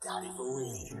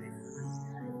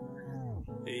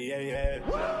Yeah.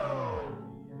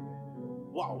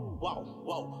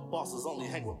 Whoa. Bosses only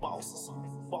hang with bosses.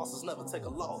 Bosses never take a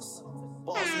loss.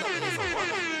 Boss never is a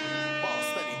runner. Boss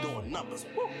steady doing numbers.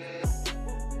 Woo.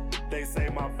 They say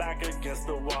my back against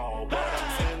the wall, but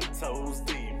I'm 10 toes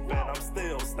deep and I'm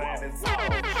still standing tall.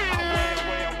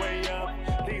 I'm way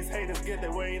up. These haters get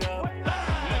their weight up.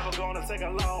 Never gonna take a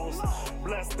loss.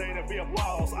 Blessed day to be a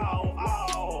boss. Oh.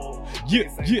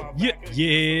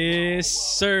 Yes,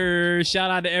 sir.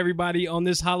 Shout out to everybody on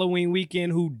this Halloween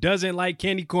weekend who doesn't like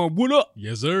candy corn. What up?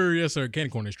 Yes, sir. Candy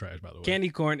corn is trash, by the way. Candy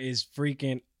corn is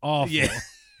freaking awful. Yeah.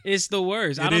 It's the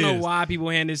worst. I don't know why people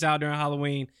hand this out during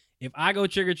Halloween. If I go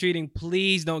trick-or-treating,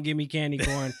 please don't give me candy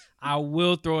corn. I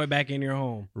will throw it back in your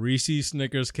home. Reese's,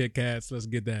 Snickers, Kit Kats. Let's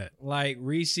get that. Like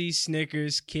Reese's,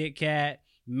 Snickers, Kit Kat,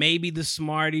 maybe the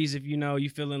Smarties if you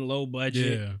feeling low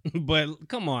budget. Yeah. But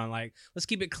come on, like, let's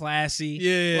keep it classy.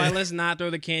 Yeah. Like, let's not throw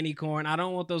the candy corn. I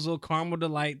don't want those little caramel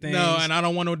delight things. No, and I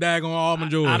don't want no daggone almond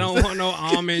joys. I don't want no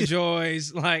almond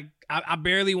joys. Like, I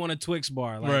barely want a Twix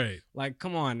bar. Like, right. Like,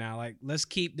 come on now. Like, let's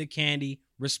keep the candy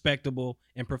respectable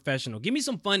and professional. Give me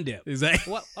some Fun Dip.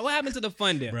 Exactly. What happened to the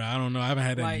Fun Dip? Bro, I don't know. I haven't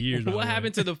had that in years. What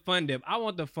happened to the Fun Dip? I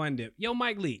want the Fun Dip. Yo,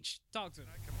 Mike Leach, talk to me.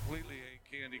 I completely hate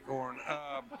candy corn.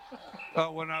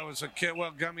 When I was a kid,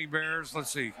 gummy bears.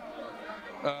 Let's see.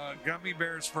 Gummy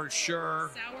bears for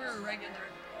sure. Sour or regular?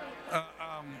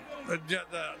 The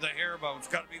Haribo. It's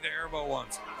got to be the Haribo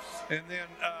ones. And then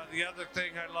the other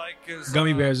thing I like is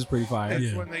Gummy bears is pretty fire.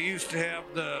 It's when they used to have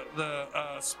the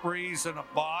Sprees in a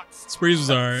box. Sprees was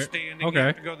alright. Standing. Okay. You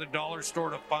have to go to the dollar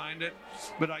store to find it,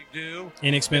 but I do.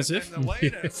 Inexpensive. And the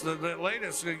latest, the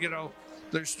latest,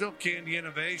 there's still candy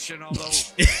innovation, although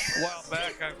a while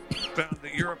back I found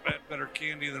that Europe had better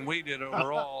candy than we did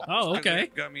overall. Oh, okay.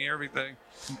 Gummy everything.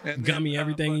 And Gummy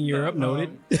everything in Europe,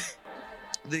 noted.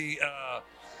 They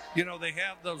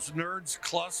have those Nerds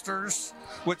clusters,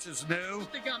 which is new.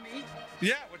 The gummy.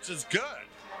 Yeah, which is good.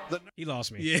 He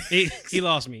lost me. Yeah. He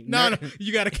lost me. No,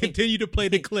 you got to continue to play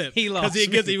the clip. He lost because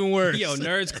it gets me. even worse. Yo,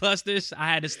 Nerds clusters. I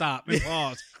had to stop and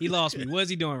pause. He lost me. What is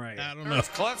he doing right I now? don't know.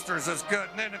 Nerds clusters is good.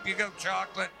 And then if you go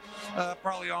chocolate,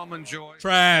 probably Almond Joy.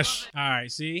 Trash. All right,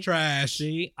 see? Trash.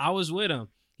 See? I was with him.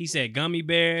 He said gummy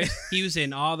bears. He was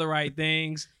saying all the right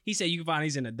things. He said you can find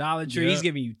these in the Dollar Tree. Yeah. He's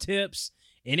giving you tips.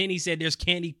 And then he said there's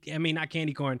not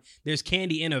candy corn. There's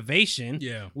candy innovation,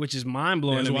 Yeah. which is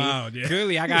mind-blowing That's to me. wild, yeah.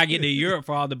 Clearly, I got to get to Europe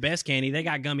for all the best candy. They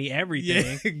got gummy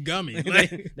everything. Yeah, gummy.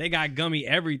 they got gummy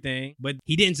everything. But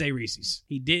he didn't say Reese's.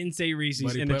 He didn't say Reese's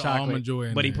But he in the put chocolate. Almond Joy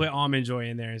in but he there. put Almond Joy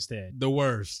in there instead. The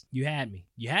worst. You had me.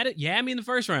 You had it. You had me in the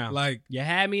first round. Like, you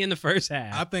had me in the first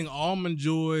half. I think almond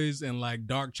joys and like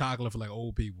dark chocolate for like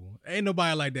old people. Ain't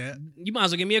nobody like that. You might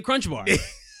as well give me a Crunch Bar.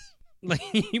 Like,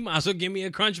 you might as well give me a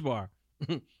Crunch Bar.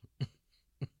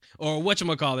 Or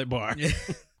whatchamacallit bar.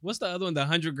 What's the other one? The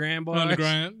 100 grand bar? 100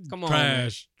 grand. Come on. Trash. Man.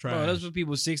 Trash. Bro, those for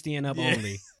people 60 and up Yeah.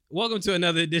 only. Welcome to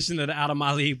another edition of the Out of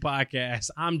My League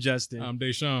podcast. I'm Justin. I'm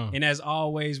Deshaun. And as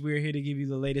always, we're here to give you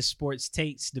the latest sports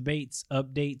takes, debates,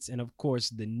 updates, and of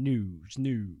course, the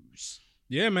news.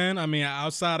 Yeah, man. I mean,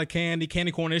 outside of candy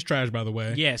corn is trash, by the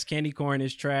way. Yes, candy corn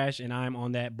is trash, and I'm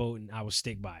on that boat, and I will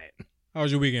stick by it. How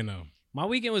was your weekend, though? My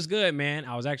weekend was good, man.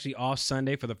 I was actually off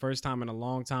Sunday for the first time in a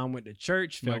long time. Went to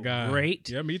church. My Felt God. great.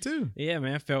 Yeah, me too. Yeah,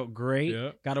 man. Felt great.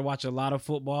 Yeah. Got to watch a lot of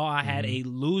football. I had a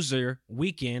loser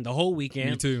weekend, the whole weekend.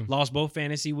 Me too. Lost both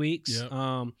fantasy weeks.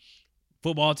 Yep.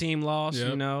 Football team lost,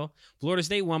 Yep. Florida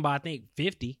State won by, I think,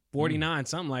 50, 49,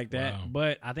 something like that. Wow.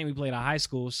 But I think we played at high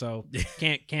school, so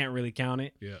can't really count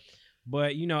it. Yeah.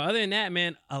 But, other than that,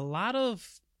 man,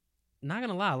 not going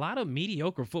to lie, a lot of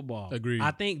mediocre football. Agreed.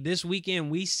 I think this weekend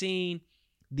we seen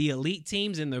the elite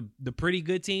teams and the pretty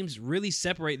good teams really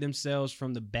separate themselves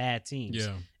from the bad teams.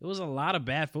 Yeah. It was a lot of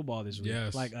bad football this week.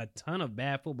 Yes. Like a ton of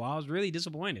bad football. I was really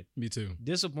disappointed. Me too.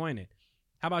 Disappointed.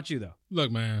 How about you, though?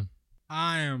 Look, man,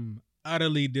 I am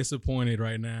utterly disappointed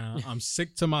right now. I'm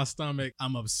sick to my stomach.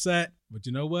 I'm upset. But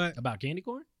you know what? About candy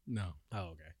corn? No. Oh,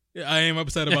 okay. Yeah, I am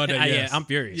upset about that. Yes. Yeah, I'm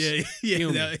furious. Yeah.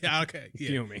 Fuming. Okay. Yeah.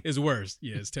 Fuming. It's worse.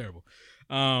 Yeah, it's terrible.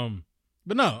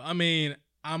 But no, I mean,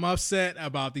 I'm upset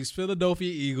about these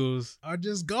Philadelphia Eagles are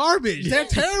just garbage. They're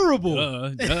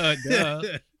terrible. Duh.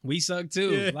 We suck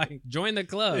too. Yeah. Like, join the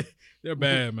club. They're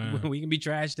bad, man. We can be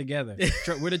trash together.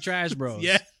 We're the Trash Bros.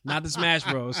 Yeah. Not the Smash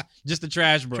Bros. Just the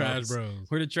Trash Bros. Trash Bros.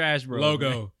 We're the Trash Bros.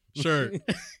 Logo, shirt.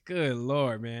 Good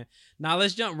Lord, man. Now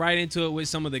let's jump right into it with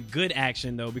some of the good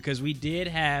action, though, because we did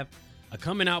have a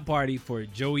coming out party for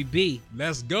Joey B.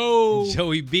 Let's go.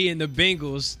 Joey B and the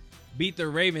Bengals beat the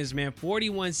Ravens, man,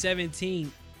 41-17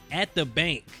 at the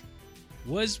bank.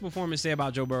 What does performance say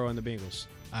about Joe Burrow and the Bengals?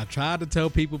 I tried to tell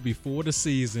people before the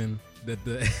season that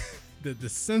the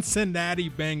Cincinnati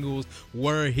Bengals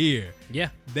were here. Yeah.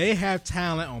 They have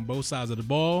talent on both sides of the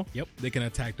ball. Yep. They can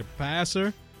attack the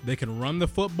passer. They can run the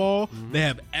football. Mm-hmm. They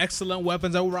have excellent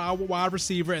weapons at wide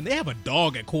receiver, and they have a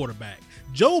dog at quarterback.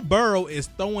 Joe Burrow is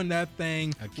throwing that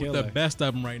thing with the best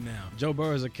of them right now. Joe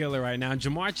Burrow is a killer right now.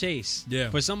 Jamar Chase, Yeah.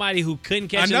 for somebody who couldn't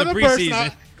catch Another in the person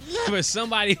preseason, for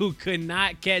somebody who could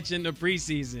not catch in the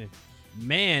preseason,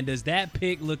 man, does that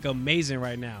pick look amazing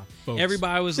right now. Folks.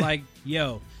 Everybody was like,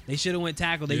 yo, they should have went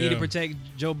tackle. They need to Yeah. protect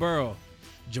Joe Burrow.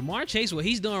 Jamar Chase, what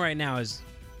he's doing right now is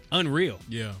unreal.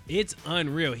 Yeah. It's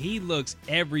unreal. He looks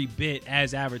every bit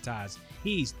as advertised.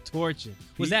 He's torching.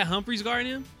 Was that Humphreys guarding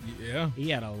him? Yeah. He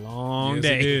had a long Yes,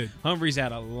 day. he did. Humphreys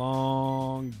had a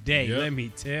long day. Yep. Let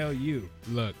me tell you.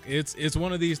 Look, it's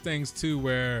one of these things too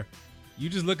where you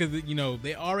just look at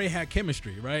they already had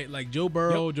chemistry, right? Like Joe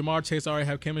Burrow, Jamar Chase already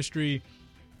have chemistry.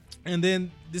 And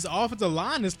then this offensive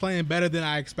line is playing better than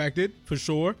I expected, for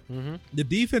sure. Mm-hmm. The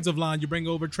defensive line, you bring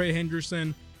over Trey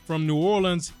Henderson from New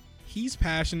Orleans. He's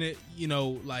passionate,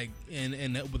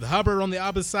 and with Hubbard on the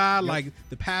opposite side, like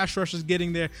the pass rush is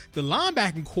getting there. The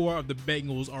linebacking core of the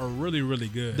Bengals are really, really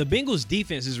good. The Bengals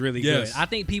defense is really Yes. good. I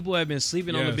think people have been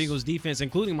sleeping on the Yes. Bengals defense,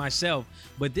 including myself.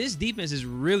 But this defense is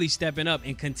really stepping up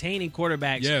and containing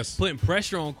quarterbacks, Yes. putting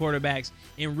pressure on quarterbacks,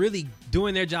 and really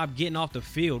doing their job getting off the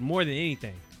field more than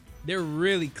anything. They're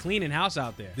really cleaning house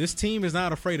out there. This team is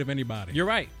not afraid of anybody. You're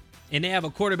right. And they have a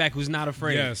quarterback who's not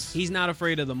afraid. Yes. He's not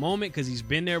afraid of the moment because he's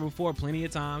been there before plenty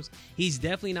of times. He's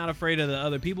definitely not afraid of the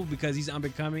other people because he's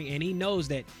unbecoming, and he knows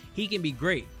that he can be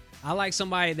great. I like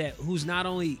somebody who's not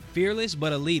only fearless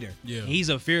but a leader. Yeah. He's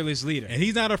a fearless leader. And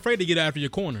he's not afraid to get after your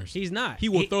corners. He's not. He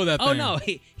will throw that Oh, thing. no.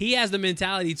 He has the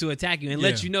mentality to attack you and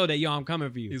let Yeah. you know that, yo, I'm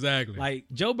coming for you. Exactly. Like,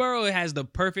 Joe Burrow has the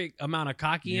perfect amount of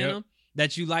cocky in Yep. him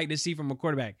that you like to see from a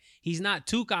quarterback. He's not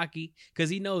too cocky because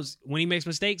he knows when he makes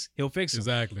mistakes, he'll fix them.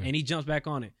 Exactly. And he jumps back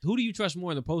on it. Who do you trust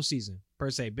more in the postseason, per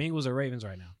se, Bengals or Ravens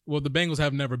right now? Well, the Bengals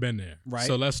have never been there. Right.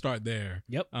 So let's start there.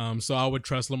 Yep. So I would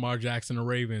trust Lamar Jackson or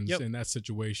Ravens Yep. in that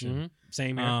situation. Mhm.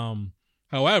 Same here.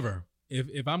 However, if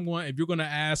you're gonna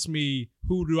ask me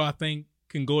who do I think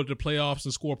can go to the playoffs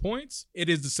and score points, it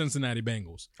is the Cincinnati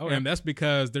Bengals. Okay. And that's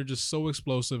because they're just so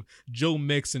explosive. Joe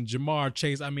Mixon, Jamar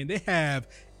Chase. I mean, they have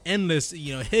endless,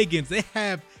 Higgins, they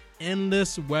have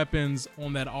endless weapons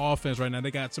on that offense right now. They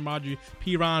got Samaje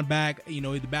Perine back,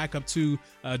 the backup to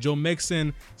Joe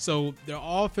Mixon. So their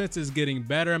offense is getting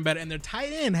better and better. And their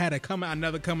tight end had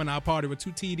another coming out party with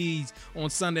 2 TDs on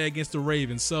Sunday against the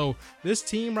Ravens. So this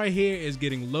team right here is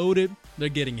getting loaded. They're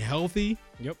getting healthy.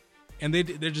 Yep. And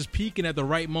they're just peaking at the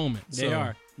right moment. They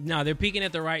are. No, they're peaking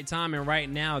at the right time, and right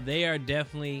now they are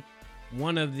definitely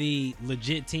one of the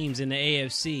legit teams in the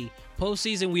AFC.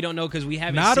 Postseason, we don't know because we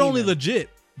haven't Not seen only them. legit,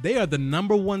 they are the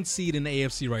number 1 seed in the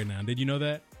AFC right now. Did you know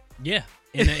that? Yeah,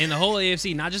 in the whole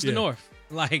AFC, not just the Yeah. North.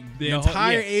 Like The whole-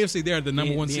 entire yeah. AFC, they're the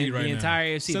number 1 seed right now. The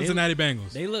entire AFC. Cincinnati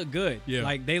Bengals. They look good. Yeah.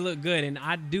 Like, they look good. And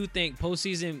I do think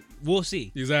postseason, we'll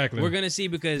see. Exactly. We're going to see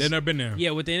because They've never been there. Yeah,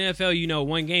 with the NFL,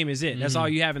 one game is it. That's Mhm. all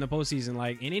you have in the postseason.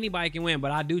 Like, and anybody can win,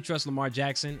 but I do trust Lamar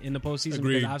Jackson in the postseason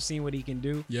Agreed. because I've seen what he can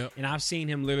do. Yep. And I've seen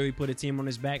him literally put a team on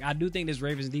his back. I do think this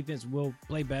Ravens defense will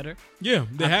play better. Yeah,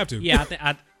 they have to. Yeah,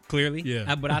 clearly.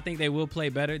 Yeah. But I think they will play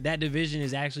better. That division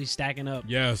is actually stacking up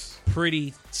Yes.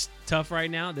 pretty tough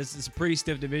right now. This is a pretty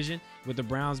stiff division with the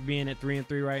Browns being at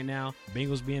 3-3 right now,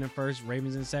 Bengals being in first,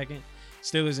 Ravens in second,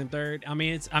 Steelers in third.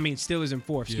 Steelers in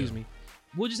fourth. Excuse me.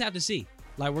 We'll just have to see.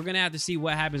 Like, we're gonna have to see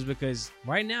what happens because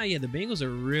right now, the Bengals are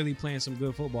really playing some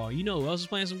good football. You know who else is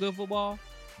playing some good football?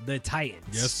 The Titans.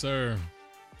 Yes, sir.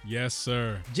 Yes,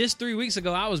 sir. Just 3 weeks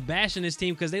ago, I was bashing this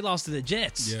team because they lost to the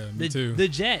Jets. Yeah, me too. The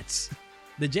Jets.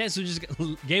 The Jets who just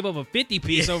gave up a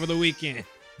 50-piece over the weekend.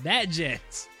 That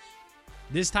Jets.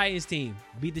 This Titans team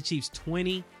beat the Chiefs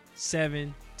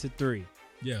 27-3.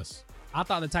 Yes. I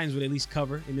thought the Titans would at least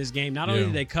cover in this game. Not only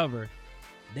did they cover,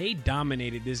 they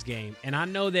dominated this game. And I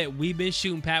know that we've been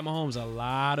shooting Pat Mahomes a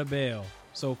lot of bail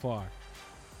so far.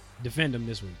 Defend him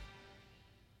this week.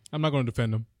 I'm not going to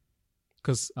defend him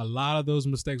because a lot of those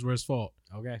mistakes were his fault.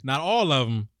 Okay. Not all of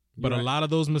them, but You're a right. lot of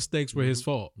those mistakes were his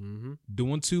fault. Mm-hmm.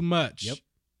 Doing too much. Yep.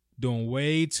 Doing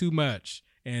way too much.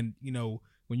 And,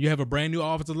 when you have a brand new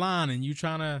offensive line and you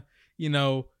trying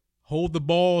to, hold the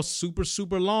ball super,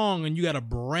 super long and you got a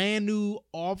brand new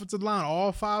offensive line,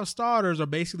 all 5 starters are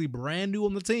basically brand new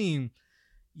on the team,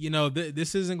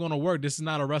 this isn't going to work. This is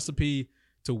not a recipe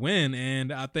to win.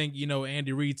 And I think,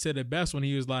 Andy Reid said it best when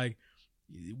he was like,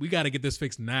 we got to get this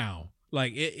fixed now.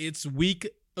 Like it's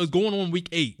going on week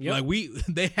 8. Yep. Like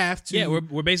they have to. Yeah,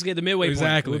 we're basically at the midway point.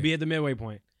 Exactly. We'll be at the midway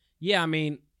point. Yeah,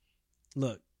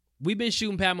 look, we've been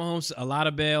shooting Pat Mahomes a lot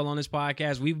of bail on this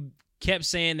podcast. We've kept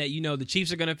saying that, the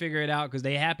Chiefs are going to figure it out because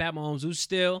they have Pat Mahomes, who's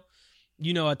still,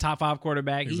 a top 5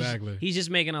 quarterback. Exactly. He's just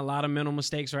making a lot of mental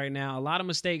mistakes right now. A lot of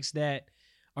mistakes that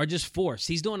are just forced.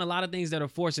 He's doing a lot of things that are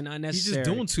forced and unnecessary. He's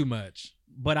just doing too much.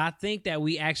 But I think that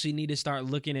we actually need to start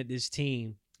looking at this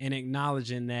team and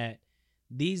acknowledging that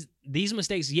these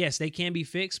mistakes, yes, they can be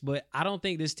fixed, but I don't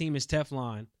think this team is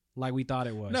Teflon like we thought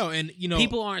it was. No, and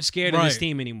people aren't scared of this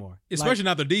team anymore. Especially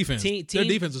not their defense. Their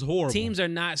defense is horrible. Teams are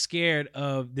not scared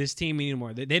of this team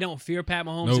anymore. They don't fear Pat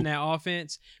Mahomes in that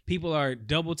offense. People are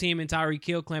double teaming Tyreek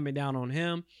Hill, clamping down on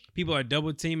him. People are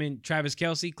double teaming Travis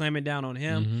Kelce, clamping down on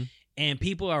him. Mm-hmm. And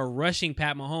people are rushing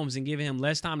Pat Mahomes and giving him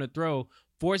less time to throw,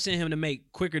 forcing him to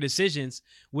make quicker decisions,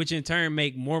 which in turn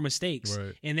make more mistakes.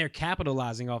 Right. And they're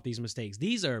capitalizing off these mistakes.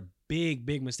 These are big,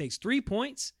 big mistakes. 3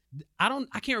 points. I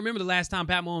can't remember the last time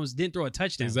Pat Mahomes didn't throw a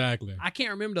touchdown. Exactly. I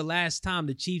can't remember the last time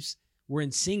the Chiefs were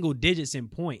in single digits in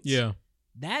points. Yeah.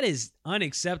 That is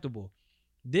unacceptable.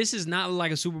 This is not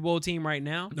like a Super Bowl team right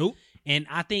now. Nope. And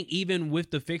I think even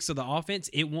with the fix of the offense,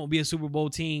 it won't be a Super Bowl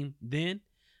team then.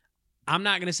 I'm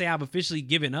not going to say I've officially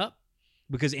given up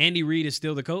because Andy Reid is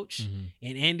still the coach. Mm-hmm.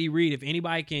 And Andy Reid, if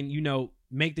anybody can,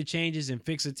 make the changes and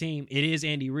fix a team, it is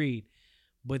Andy Reid.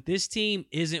 But this team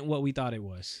isn't what we thought it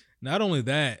was. Not only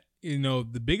that,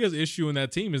 the biggest issue in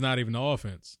that team is not even the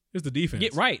offense. It's the defense. Yeah,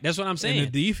 right. That's what I'm saying.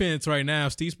 And the defense right now,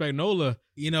 Steve Spagnuolo,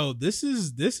 this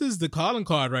is the calling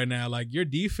card right now. Like, your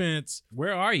defense,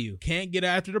 where are you? Can't get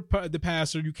after the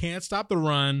passer. You can't stop the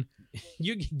run.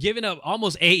 You're giving up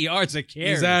almost 8 yards a carry.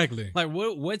 Exactly. Like,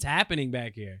 what's happening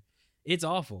back here? It's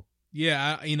awful.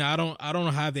 Yeah, I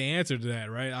don't have the answer to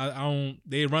that, right? I don't.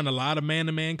 They run a lot of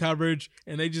man-to-man coverage,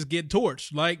 and they just get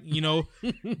torched. Like,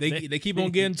 they keep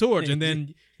on getting torched, and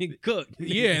then cook.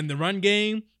 Yeah, in the run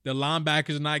game, the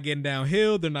linebackers are not getting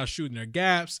downhill. They're not shooting their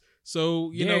gaps.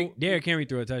 So Derrick Henry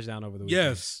threw a touchdown over the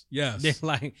weekend. Yes.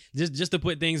 Like just to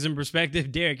put things in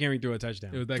perspective, Derrick Henry threw a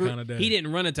touchdown. It was that kind of day. He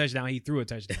didn't run a touchdown. He threw a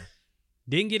touchdown.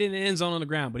 Didn't get in the end zone on the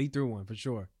ground, but he threw one for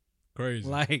sure. Crazy.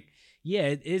 Like,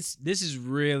 yeah, this is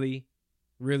really,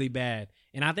 really bad.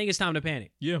 And I think it's time to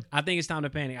panic. Yeah. I think it's time to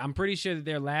panic. I'm pretty sure that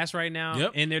they're last right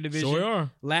now in their division. Sure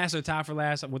are. Last or tied for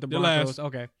last with the They're Broncos. last.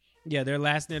 Okay. Yeah, they're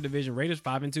last in their division. Raiders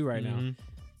 5-2 right now.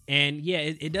 And yeah,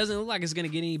 it doesn't look like it's going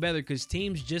to get any better because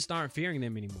teams just aren't fearing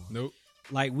them anymore. Nope.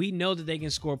 Like, we know that they can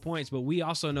score points, but we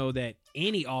also know that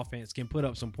any offense can put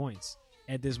up some points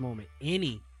at this moment.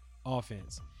 Any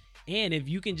offense. And if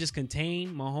you can just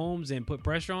contain Mahomes and put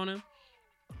pressure on him,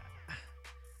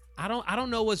 I don't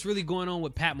know what's really going on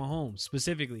with Pat Mahomes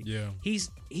specifically. Yeah. He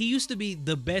used to be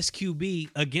the best QB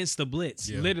against the blitz.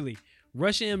 Yeah. Literally.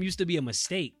 Rushing him used to be a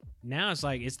mistake. Now it's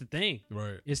like it's the thing.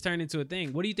 Right. It's turned into a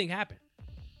thing. What do you think happened?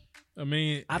 I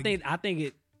mean, I think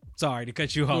it. Sorry to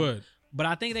cut you off, good. but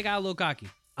I think they got a little cocky.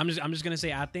 I'm just gonna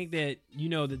say I think that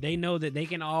that they know that they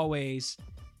can always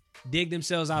dig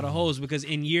themselves out of holes because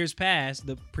in years past,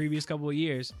 the previous couple of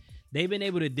years, they've been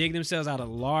able to dig themselves out of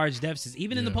large deficits,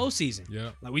 even in the postseason.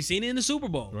 Yeah. Like we've seen it in the Super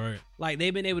Bowl. Right. Like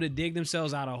they've been able to dig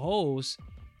themselves out of holes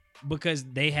because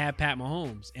they have Pat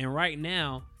Mahomes, and right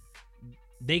now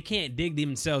they can't dig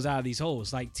themselves out of these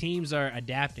holes. Like teams are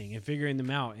adapting and figuring them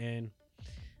out, and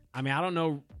I mean, I don't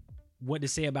know what to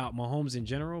say about Mahomes in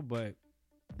general, but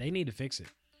they need to fix it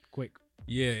quick.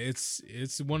 Yeah,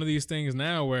 it's one of these things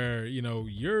now where,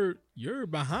 you're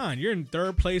behind. You're in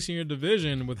third place in your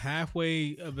division with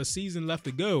halfway of a season left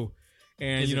to go.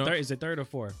 And is it third or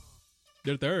fourth?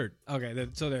 They're third. Okay,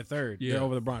 so they're third. Yeah. They're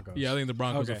over the Broncos. Yeah, I think the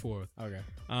Broncos Okay. are fourth. Okay.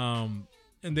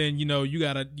 And then you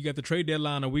got the trade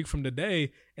deadline a week from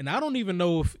today, and I don't even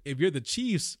know if you're the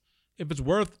Chiefs, if it's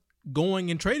worth going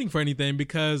and trading for anything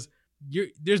because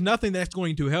there's nothing that's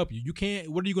going to help you. You can't.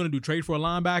 What are you going to do? Trade for a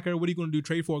linebacker? What are you going to do?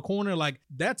 Trade for a corner? Like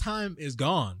that time is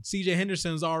gone. C.J.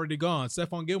 Henderson's already gone.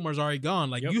 Stephon Gilmore's already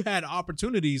gone. Like you had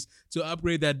opportunities to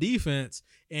upgrade that defense,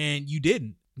 and you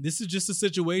didn't. This is just a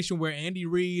situation where Andy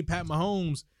Reid, Pat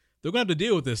Mahomes, they're going to have to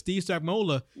deal with this. Steve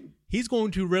Spagnuolo, he's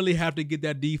going to really have to get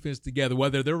that defense together.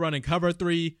 Whether they're running cover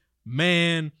 3,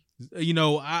 man,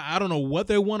 I don't know what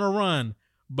they want to run.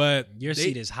 But your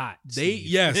seat is hot.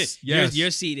 Yes.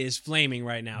 Your seat is flaming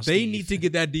right now. They Steve. need to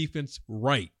get that defense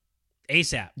right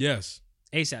ASAP. Yes,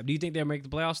 ASAP. Do you think they'll make the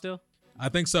playoffs still? I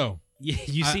think so. Yeah,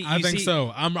 I think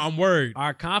so. I'm worried.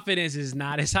 Our confidence is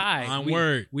not as high. I'm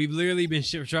worried. We've literally been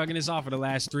shrugging this off for the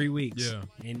last 3 weeks. Yeah,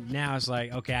 and now it's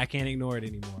like, okay, I can't ignore it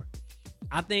anymore.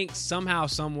 I think somehow,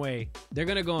 some way, they're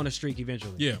gonna go on a streak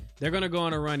eventually. Yeah, they're gonna go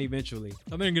on a run eventually.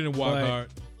 I think they're getting a wild card.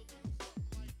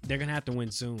 They're gonna have to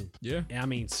win soon. Yeah, I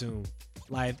mean soon.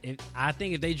 Like, I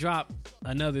think if they drop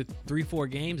another 3-4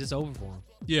 games, it's over for them.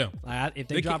 Yeah. Like if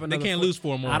they They drop can't- they another, can't lose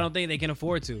 4 more. I don't think they can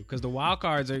afford to, because the wild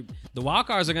cards are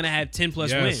going to have 10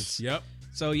 plus wins. Yep.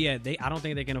 So yeah, I don't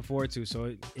think they can afford to.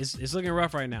 So it's looking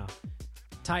rough right now.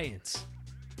 Titans,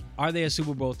 are they a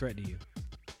Super Bowl threat to you?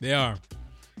 They are.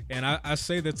 And I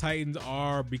say the Titans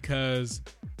are because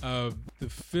of the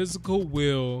physical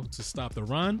will to stop the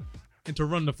run and to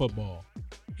run the football.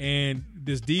 And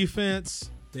this defense,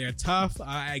 they're tough.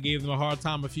 I gave them a hard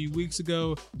time a few weeks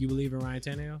ago. You believe in Ryan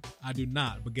Tannehill? I do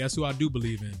not. But guess who I do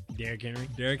believe in? Derrick Henry?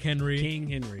 Derrick Henry, King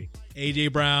Henry. A.J.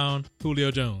 Brown,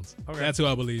 Julio Jones. Okay. That's who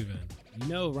I believe in. You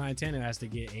know Ryan Tannehill has to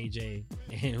get AJ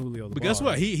and Julio the But ball. guess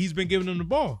what? He's been giving them the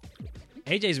ball.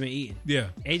 AJ's been eating. Yeah.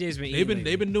 AJ's been eating.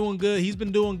 They've been doing good. He's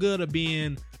been doing good at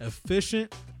being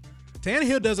efficient.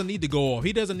 Tannehill doesn't need to go off.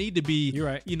 He doesn't need to be, You're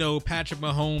right. Patrick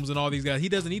Mahomes and all these guys. He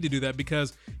doesn't need to do that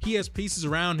because he has pieces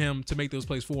around him to make those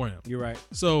plays for him. You're right.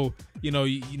 So, you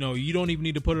don't even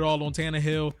need to put it all on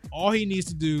Tannehill. All he needs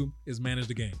to do is manage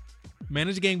the game.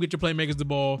 Manage the game, get your playmakers the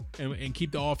ball, and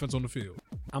keep the offense on the field.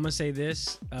 I'm gonna say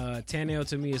this: Tannehill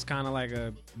to me is kind of like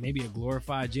maybe a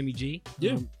glorified Jimmy G.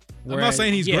 Yeah. I'm not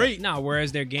saying he's great. No,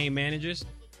 whereas they're game managers,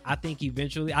 I think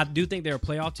eventually, I do think they're a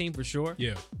playoff team for sure.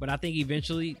 Yeah. But I think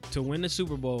eventually, to win the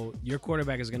Super Bowl, your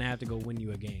quarterback is gonna have to go win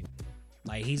you a game.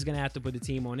 Like he's gonna have to put the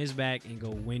team on his back and go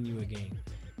win you a game.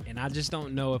 And I just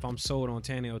don't know if I'm sold on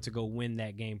Tannehill to go win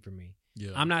that game for me.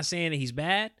 Yeah. I'm not saying that he's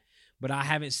bad, but I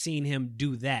haven't seen him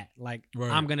do that. Like,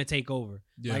 Right. I'm going to take over.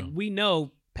 Yeah. Like, we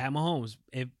know Pat Mahomes.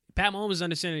 If Pat Mahomes is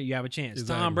under center, you have a chance.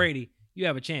 Exactly. Tom Brady, you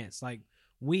have a chance. Like,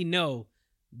 we know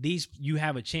you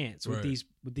have a chance with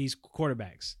Right. these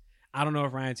quarterbacks. I don't know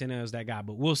if Ryan Tannehill is that guy,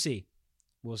 but we'll see.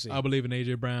 We'll see. I believe in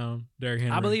A.J. Brown, Derrick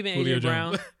Henry. I believe in Julio A.J.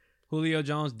 Brown, Jones. Julio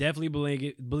Jones.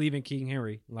 Definitely believe in King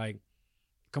Henry. Like,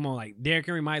 come on. Like, Derrick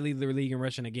Henry might lead the league in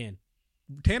rushing again.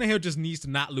 Tannehill just needs to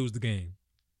not lose the game.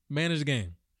 Manage the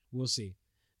game. We'll see.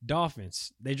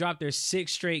 Dolphins, they dropped their 6th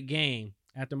straight game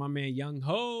after my man Young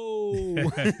Ho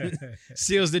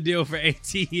seals the deal for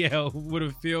ATL with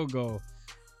a field goal.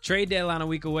 Trade deadline a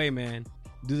week away, man.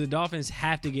 Do the Dolphins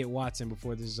have to get Watson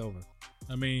before this is over?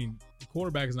 I mean, the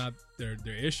quarterback is not their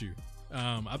issue.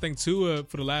 I think Tua,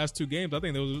 for the last 2 games, I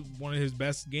think that was one of his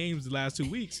best games the last 2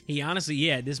 weeks. He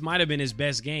honestly, this might have been his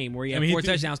best game where he had 4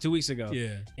 touchdowns 2 weeks ago.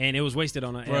 Yeah. And it was wasted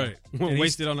on a Right.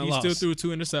 wasted on a he loss. still threw 2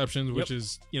 interceptions, which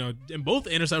is, and both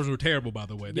interceptions were terrible, by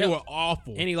the way. They Yep. were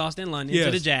awful. And he lost in London Yes.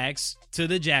 to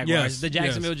the Jaguars, Yes, the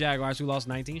Jacksonville Jaguars, who lost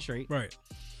 19 straight. Right.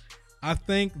 I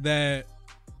think that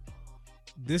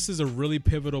this is a really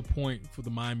pivotal point for the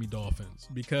Miami Dolphins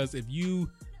because if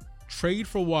you trade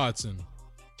for Watson,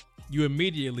 you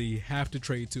immediately have to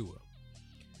trade Tua.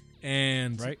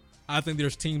 And Right. I think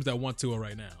there's teams that want Tua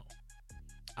right now.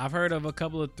 I've heard of a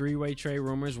couple of 3-way trade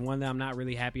rumors. One that I'm not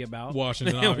really happy about.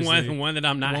 Washington, obviously. one that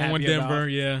I'm not One happy with Denver,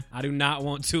 about. yeah. I do not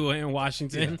want Tua in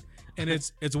Washington. And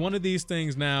it's one of these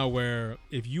things now where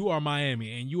if you are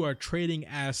Miami and you are trading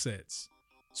assets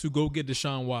to go get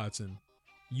Deshaun Watson,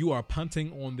 you are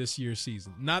punting on this year's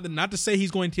season. Not to say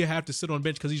he's going to have to sit on the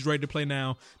bench because he's ready to play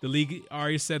now. The league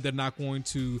already said they're not going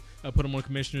to put him on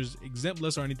commissioner's exempt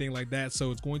list or anything like that. So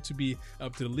it's going to be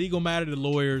up to the legal matter, the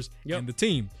lawyers, and the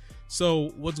team.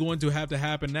 So what's going to have to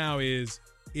happen now is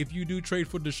if you do trade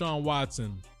for Deshaun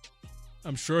Watson,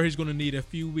 I'm sure he's going to need a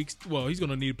few weeks. Well, he's going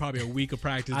to need probably a week of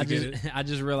practice to get it. I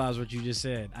just realized what you just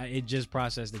said. It just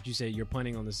processed that you said you're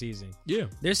punting on the season. Yeah.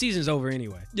 Their season's over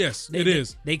anyway. Yes, it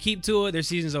is. They keep Tua, their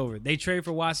season's over. They trade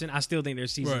for Watson, I still think their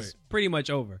season's pretty much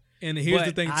over. And here's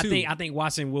the thing, too. I think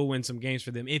Watson will win some games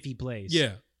for them if he plays.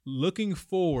 Yeah. Looking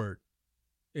forward,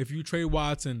 if you trade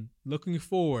Watson, looking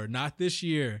forward, not this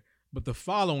year, but the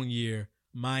following year,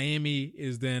 Miami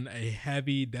is then a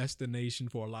heavy destination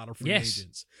for a lot of free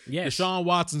agents. Yes. Deshaun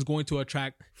Watson's going to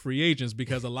attract free agents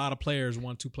because a lot of players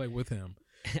want to play with him.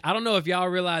 I don't know if y'all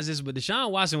realize this, but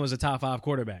Deshaun Watson was a top 5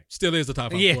 quarterback. Still is a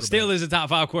top 5 quarterback. quarterback. Still is a top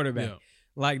 5 quarterback. Yeah.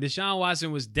 Like, Deshaun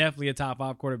Watson was definitely a top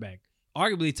 5 quarterback.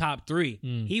 Arguably top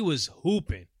 3. He was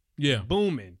hooping. Yeah.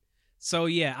 Booming. So,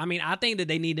 yeah, I mean, I think that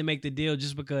they need to make the deal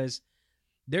just because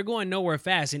they're going nowhere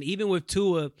fast. And even with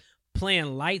Tua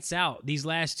playing lights out these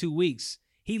last 2 weeks,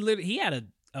 he had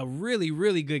a really,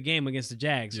 really good game against the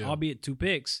Jags, albeit 2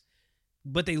 picks,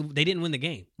 but they didn't win the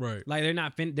game. Right. Like,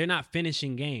 they're not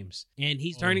finishing games. And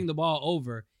he's turning the ball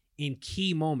over in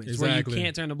key moments where you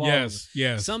can't turn the ball over.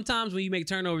 Yes. Sometimes when you make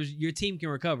turnovers, your team can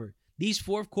recover. These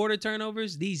fourth quarter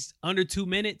turnovers, these under 2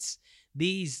 minutes,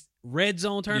 these red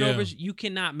zone turnovers, you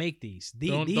cannot make these.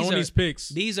 These picks.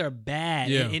 These are bad.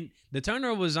 Yeah. And the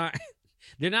turnovers aren't.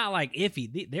 They're not like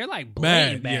iffy. They're like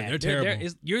blatant bad. Yeah, they're terrible.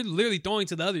 You're literally throwing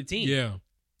to the other team. Yeah.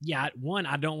 Yeah. One,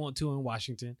 I don't want Tua in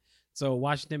Washington. So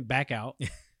Washington, back out.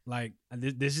 Like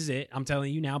this is it. I'm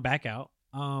telling you now, back out.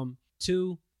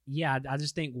 2, yeah, I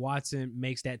just think Watson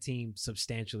makes that team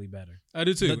substantially better. I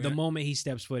do too. The moment he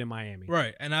steps foot in Miami.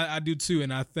 Right, and I do too,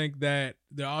 and I think that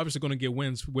they're obviously going to get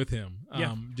wins with him,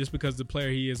 just because the player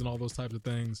he is and all those types of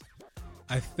things.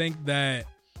 I think that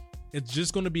it's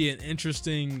just going to be an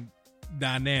interesting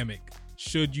dynamic.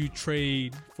 Should you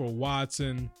trade for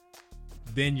Watson,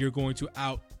 then you're going to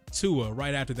out Tua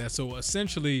right after that. So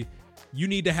essentially, you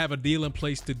need to have a deal in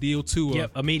place to deal Tua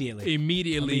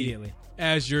immediately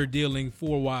as you're dealing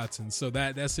for Watson. So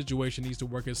that situation needs to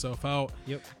work itself out.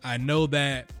 Yep. I know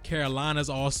that Carolina's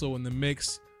also in the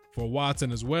mix for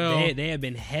Watson as well. They have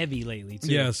been heavy lately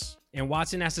too. Yes. And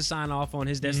Watson has to sign off on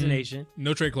his destination.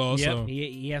 No trade clause. Yep. So.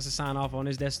 He has to sign off on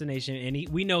his destination. And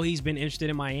we know he's been interested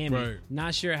in Miami. Right.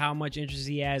 Not sure how much interest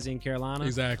he has in Carolina.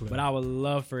 Exactly. But I would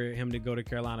love for him to go to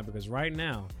Carolina because right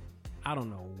now, I don't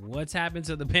know what's happened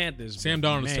to the Panthers. Sam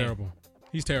Darnold is terrible.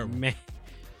 He's terrible.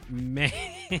 Man.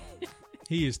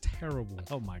 He is terrible.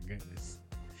 Oh, my goodness.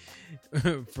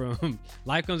 From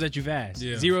life comes at you fast.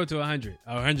 0 to 100.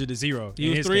 100 to 0. He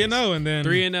was 3-0 and then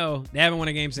 3-0. They haven't won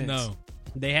a game since. No.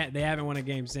 They haven't won a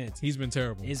game since. He's been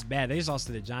terrible. It's bad. They just lost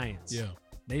to the Giants. Yeah.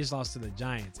 They just lost to the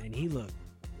Giants, and he looked.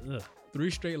 3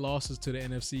 straight losses to the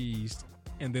NFC East,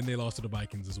 and then they lost to the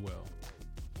Vikings as well.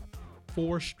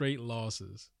 4 straight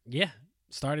losses. Yeah.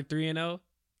 Started 3-0.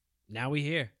 Now we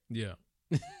here. Yeah.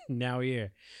 Now we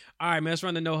here. All right, man. Let's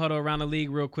run the no huddle around the league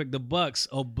real quick. The Bucks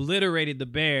obliterated the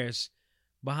Bears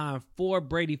behind 4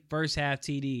 Brady first half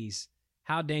TDs.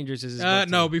 How dangerous is this?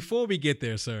 No, before we get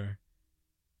there, sir,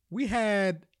 we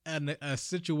had a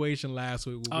situation last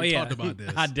week where we talked about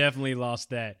this. I definitely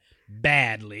lost that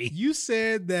badly. You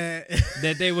said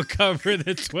that they would cover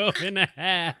the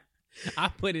 12.5. I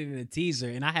put it in a teaser,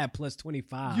 and I had plus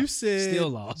 25. You said still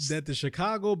lost. that the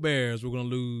Chicago Bears were going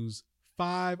to lose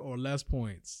 5 or less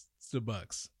points to the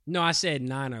Bucks. No, I said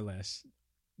 9 or less.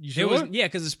 You sure?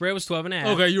 Because the spread was 12.5.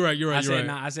 Okay, you're right.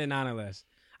 I said 9 or less.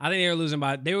 I think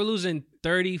they were losing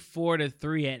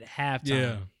 34-3 at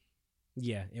halftime.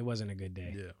 Yeah, it wasn't a good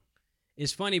day. Yeah.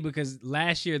 It's funny because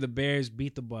last year the Bears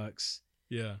beat the Bucks.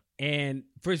 Yeah. And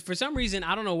for some reason,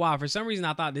 I don't know why. For some reason,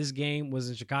 I thought this game was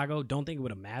in Chicago. Don't think it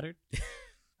would have mattered.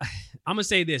 I'm going to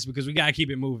say this because we got to keep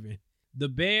it moving. The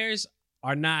Bears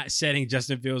are not setting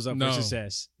Justin Fields up for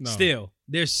success. No.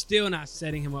 They're still not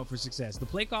setting him up for success. The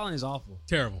play calling is awful.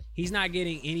 Terrible. He's not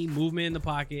getting any movement in the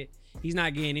pocket. He's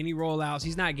not getting any rollouts.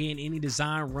 He's not getting any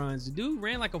design runs. The dude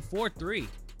ran like a 4.3.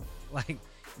 Like,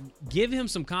 give him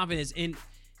some confidence. And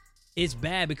it's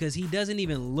bad because he doesn't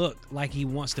even look like he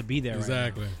wants to be there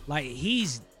exactly. right now. Like,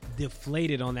 he's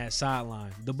deflated on that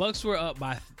sideline. The Bucks were up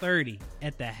by 30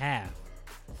 at the half.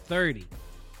 30.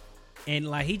 And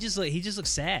like he just looked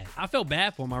sad. I felt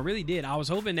bad for him. I really did. I was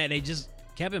hoping that they just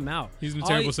kept him out. He's in a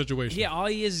terrible situation. Yeah, all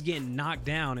he is getting knocked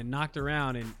down and knocked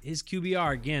around, and his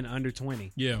QBR again under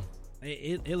 20. Yeah,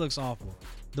 it looks awful.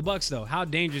 The Bucks though, how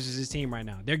dangerous is this team right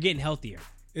now? They're getting healthier.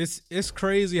 It's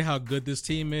crazy how good this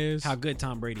team is. How good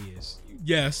Tom Brady is.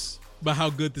 Yes, but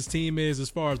how good this team is as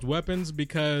far as weapons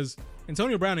because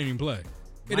Antonio Brown didn't even play.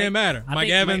 It didn't matter. Mike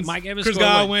Evans, Chris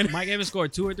Godwin. Mike Evans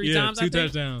scored 2 or 3 times. 2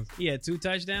 touchdowns. Yeah, 2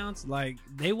 touchdowns. Like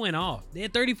they went off. They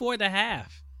had 34 at the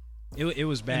half. It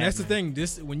was bad. And that's the thing.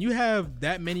 When you have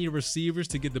that many receivers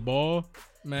to get the ball,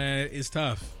 man, it's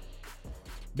tough.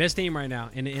 Best team right now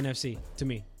in the NFC to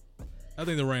me. I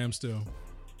think the Rams still.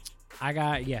 I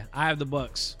have the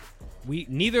Bucks.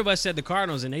 Neither of us said the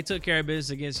Cardinals, and they took care of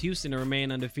business against Houston to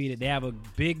remain undefeated. They have a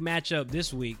big matchup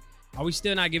this week. Are we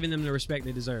still not giving them the respect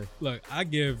they deserve? Look, I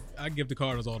give the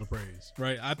Cardinals all the praise,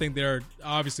 right? I think they're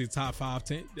obviously top 5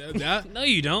 team. No,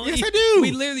 you don't. Yes, I do.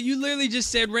 You literally just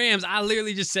said Rams. I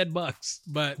literally just said Bucks.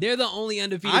 But they're the only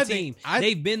undefeated team.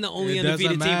 They've been the only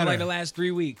undefeated team for like the last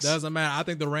 3 weeks. Doesn't matter. I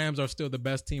think the Rams are still the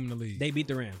best team in the league. They beat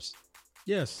the Rams.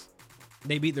 Yes.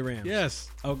 They beat the Rams. Yes.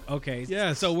 Oh, okay.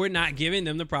 Yes. So we're not giving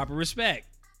them the proper respect.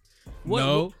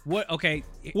 No. What? Okay.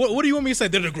 What do you want me to say?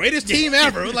 They're the greatest team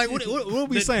ever. Like what are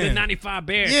we saying? The 95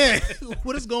 Bears. Yeah.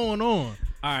 What is going on? All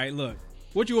right. Look.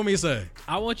 What you want me to say?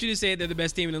 I want you to say they're the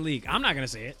best team in the league. I'm not gonna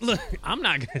say it. Look, I'm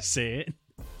not gonna say it.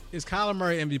 Is Kyler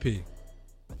Murray MVP?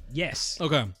 Yes.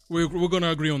 Okay. We're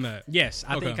gonna agree on that. Yes.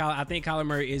 I think Kyler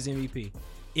Murray is MVP.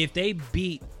 If they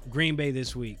beat Green Bay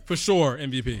this week, for sure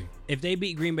MVP. If they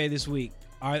beat Green Bay this week,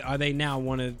 are they now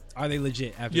are they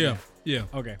legit after that? Yeah.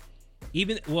 Okay. If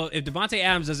Devontae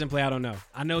Adams doesn't play, I don't know.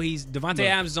 I know Devontae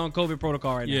Adams is on COVID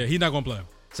protocol right now. Yeah, he's not gonna play.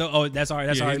 So that's all right.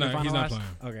 That's all right. He's not playing.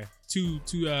 Okay. Two.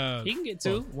 He can get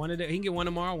 2. He can get 1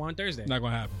 tomorrow, 1 Thursday. Not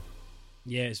gonna happen.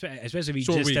 Yeah, especially if he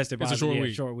short just week. tested positive. It's a short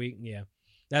week. Short week. Yeah,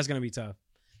 that's gonna be tough.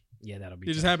 Yeah, that'll be.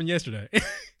 It just happened yesterday.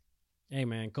 Hey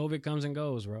man, COVID comes and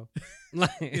goes, bro. Like,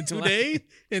 In 2 days?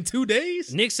 In 2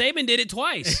 days? Nick Saban did it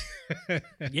twice.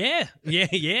 Yeah.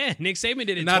 Nick Saban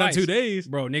did it Not twice. in 2 days.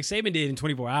 Bro, Nick Saban did it in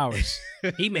 24 hours.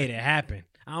 He made it happen.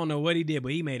 I don't know what he did,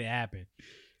 but he made it happen.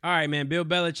 All right, man. Bill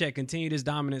Belichick continued his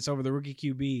dominance over the rookie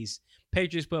QBs.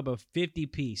 Patriots put up a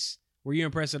 50-piece. Were you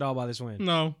impressed at all by this win?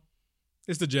 No.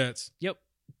 It's the Jets. Yep.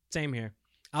 Same here.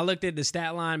 I looked at the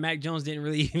stat line. Mac Jones didn't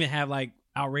really even have like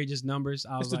outrageous numbers.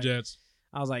 It's the Jets.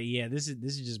 I was like, yeah, this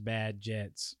is just bad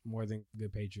Jets more than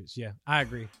good Patriots. Yeah, I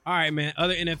agree. All right, man.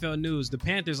 Other NFL news. The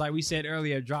Panthers, like we said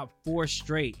earlier, dropped 4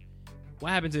 straight.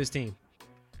 What happened to this team?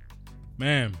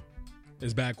 Man,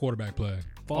 it's bad quarterback play.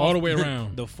 All the way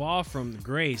around. The fall from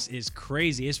grace is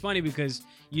crazy. It's funny because,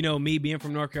 you know, me being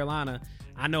from North Carolina,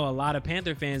 I know a lot of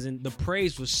Panther fans, and the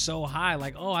praise was so high.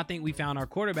 Like, oh, I think we found our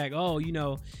quarterback. Oh, you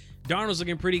know, Darnold's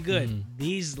looking pretty good. Mm-hmm.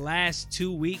 These last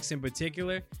 2 weeks in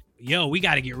particular, yo, we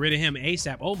got to get rid of him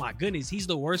ASAP. Oh, my goodness. He's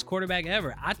the worst quarterback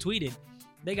ever. I tweeted,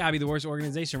 they got to be the worst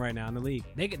organization right now in the league.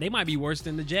 They might be worse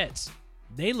than the Jets.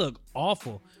 They look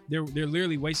awful. They're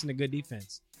literally wasting a good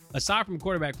defense. Aside from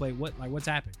quarterback play, what's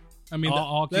happened? I mean,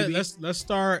 all QB? let's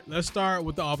start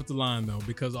with the offensive line though,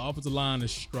 because the offensive line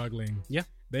is struggling. Yeah,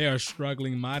 they are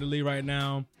struggling mightily right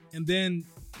now. And then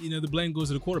the blame goes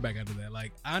to the quarterback after that.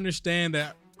 Like, I understand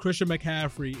that Christian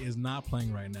McCaffrey is not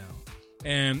playing right now,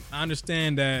 and I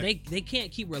understand that they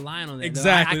can't keep relying on that.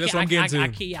 Exactly, that's what I'm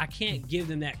getting to. I can't give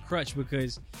them that crutch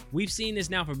because we've seen this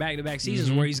now for back-to-back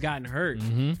seasons where he's gotten hurt.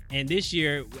 Mm-hmm. And this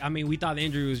year, I mean, we thought the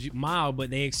injury was mild, but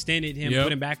they extended him,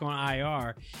 put him back on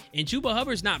IR. And Chuba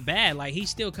Hubbard's not bad. Like, he's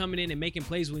still coming in and making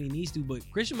plays when he needs to, but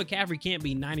Christian McCaffrey can't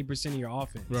be 90% of your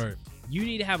offense. Right. You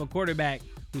need to have a quarterback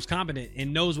who's competent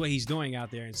and knows what he's doing out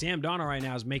there. And Sam Darnold right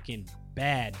now is making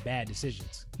bad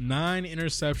decisions. 9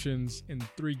 interceptions in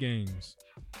 3 games.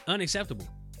 Unacceptable.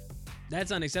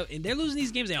 That's unacceptable. And they're losing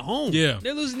these games at home. Yeah.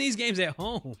 They're losing these games at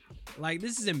home. Like,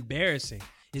 this is embarrassing.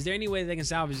 Is there any way they can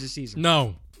salvage this season?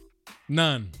 No.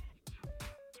 None.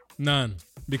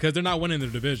 Because they're not winning their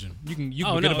division. You can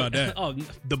forget about that. Oh,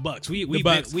 the Bucks. The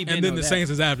Bucks. And then the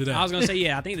Saints is after that. I was going to say,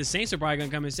 yeah, I think the Saints are probably going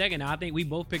to come in second. Now, I think we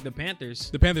both picked the Panthers.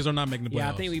 The Panthers are not making the playoffs. Yeah,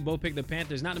 I think we both picked the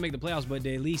Panthers, not to make the playoffs, but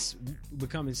they at least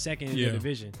become in second in their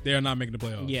division. They are not making the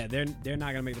playoffs. Yeah, they're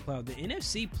not going to make the playoffs. The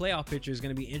NFC playoff picture is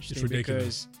going to be interesting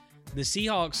ridiculous. because the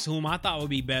Seahawks, whom I thought would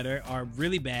be better, are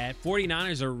really bad.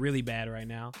 49ers are really bad right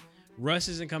now. Russ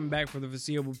isn't coming back for the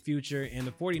foreseeable future, and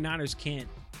the 49ers can't.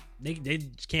 They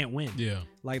just can't win. Yeah.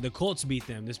 Like, the Colts beat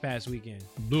them this past weekend.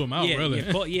 Blew them out, really.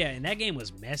 Yeah, and that game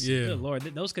was messy. Yeah. Good Lord.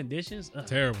 Those conditions.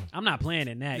 Terrible. I'm not playing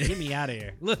in that. Get me out of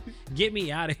here. Look, get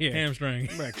me out of here. Hamstring.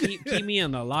 Bro, keep me in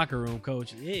the locker room,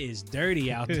 coach. It is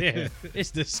dirty out there.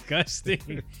 It's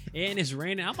disgusting. And it's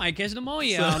raining. I might catch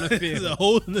pneumonia on the field. It's a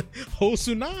whole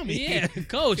tsunami. Yeah,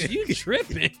 coach, you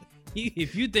tripping.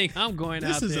 If you think I'm going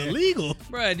out there. This is illegal.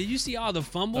 Bro, did you see all the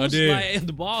fumbles? I did. Like,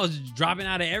 the ball is dropping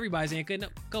out of everybody's hand.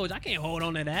 Coach, I can't hold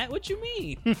on to that. What you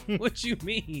mean? What you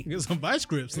mean? Get some vice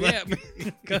grips. Yeah,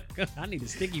 I need a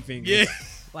sticky finger. Yeah.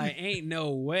 Like, ain't no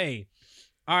way.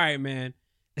 All right, man.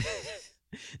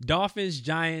 Dolphins,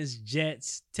 Giants,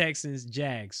 Jets, Texans,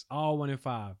 Jags, all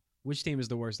 1-5. Which team is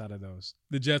the worst out of those?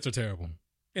 The Jets are terrible.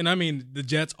 And I mean, the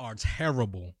Jets are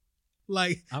terrible.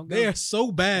 Like, they are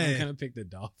so bad. I'm going to pick the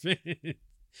Dolphins.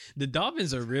 The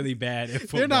Dolphins are really bad at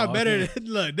football. They're not better.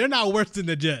 Look, they're not worse than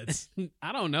the Jets.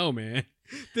 I don't know, man.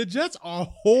 The Jets are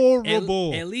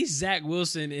horrible. At least Zach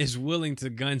Wilson is willing to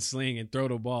gunsling and throw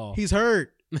the ball. He's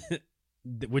hurt.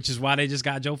 Which is why they just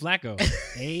got Joe Flacco.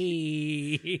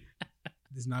 Hey.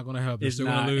 It's not going to help. They're It's still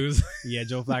going not. to lose. Yeah,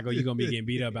 Joe Flacco, you're going to be getting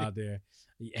beat up out there.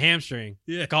 Hamstring.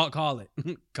 Yeah. Call it.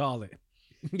 Call it.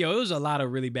 Yo, it was a lot of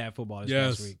really bad football this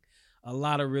past week. A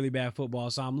lot of really bad football.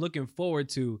 So I'm looking forward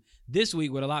to this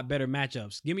week with a lot better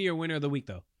matchups. Give me your winner of the week,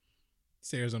 though.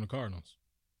 It's the Arizona Cardinals.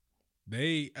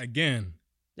 They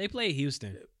play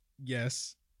Houston.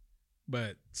 Yes,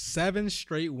 but 7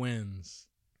 straight wins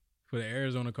for the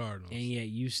Arizona Cardinals. And yet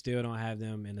you still don't have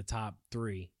them in the top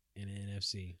 3 in the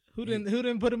NFC. Who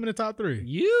didn't put them in the top 3?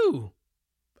 You.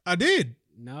 I did.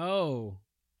 No.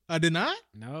 I did not?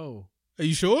 No. Are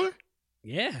you sure?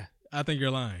 Yeah. I think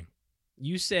you're lying.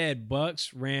 You said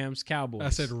Bucks, Rams, Cowboys. I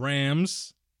said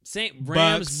Rams.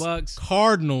 Rams, Bucks.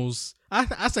 Cardinals.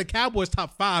 I said Cowboys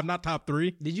top 5, not top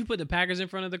 3. Did you put the Packers in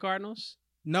front of the Cardinals?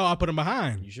 No, I put them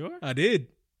behind. You sure? I did.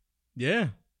 Yeah.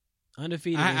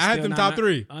 Undefeated. I had them top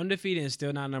 3. Undefeated and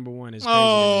still not number 1 is crazy.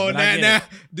 Oh, nah.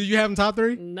 Do you have them top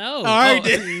 3? No. All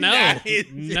right,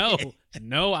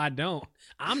 No, I don't.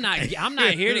 I'm not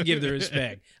here to give the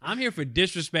respect. I'm here for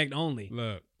disrespect only.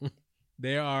 Look,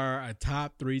 They are a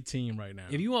top 3 team right now.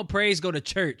 If you want praise, go to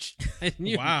church.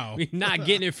 Wow. You're not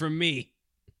getting it from me.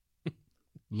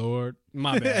 Lord,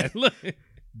 My bad. Look.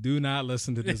 do not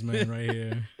listen to this man right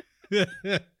here.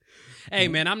 Hey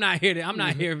man, I'm not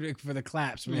here for the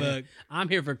claps, man. Look. I'm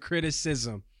here for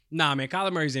criticism. Nah, man,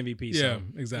 Kyler Murray's MVP. Yeah, So.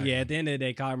 exactly. Yeah, at the end of the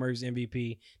day, Kyler Murray's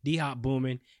MVP. D-Hop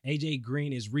booming. AJ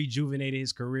Green is rejuvenated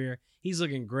his career. He's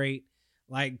looking great.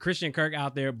 Like Christian Kirk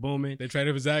out there booming. They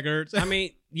traded for Zach Ertz. I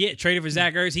mean, yeah, traded for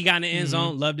Zach Ertz. He got in the end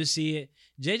zone. Love to see it.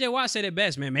 JJ Watt said it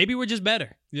best, man. Maybe we're just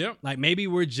better. Yep. Like maybe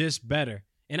we're just better.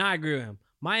 And I agree with him.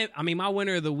 My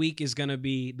winner of the week is gonna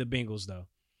be the Bengals, though.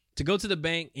 To go to the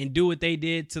bank and do what they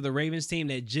did to the Ravens team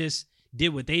that just did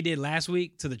what they did last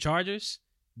week to the Chargers,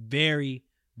 very,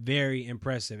 very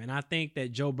impressive. And I think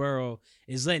that Joe Burrow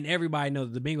is letting everybody know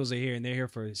that the Bengals are here and they're here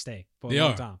for to stay for a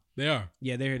long time. They are.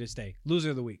 Yeah, they're here to stay.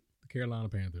 Loser of the week. The Carolina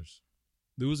Panthers.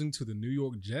 Losing to the New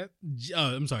York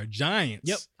Giants.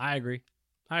 Yep, I agree.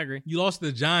 You lost to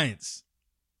the Giants.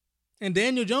 And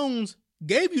Daniel Jones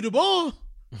gave you the ball.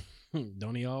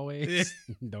 Don't he always?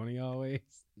 Don't he always?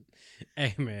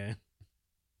 Hey, man.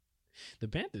 The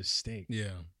Panthers stink. Yeah.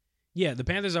 Yeah, the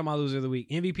Panthers are my loser of the week.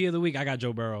 MVP of the week, I got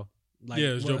Joe Burrow. Like, yeah,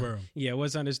 it's Joe Burrow. Yeah,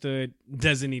 what's understood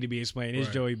doesn't need to be explained. It's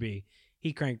Right. Joey B.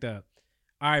 He cranked up.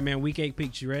 All right, man, week 8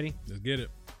 peaks. You ready? Let's get it.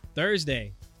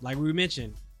 Thursday, like we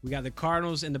mentioned, we got the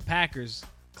Cardinals and the Packers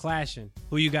clashing.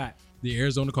 Who you got? The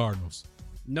Arizona Cardinals.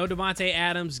 No Devontae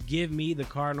Adams. Give me the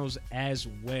Cardinals as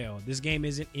well. This game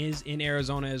is in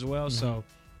Arizona as well. So,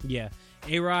 yeah.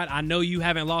 A-Rod, I know you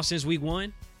haven't lost since week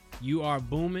 1. You are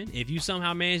booming. If you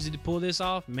somehow managed to pull this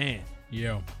off, man,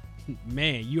 you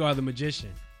are the magician.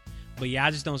 But, yeah,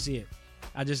 I just don't see it.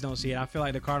 I feel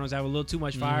like the Cardinals have a little too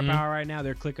much firepower right now.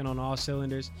 They're clicking on all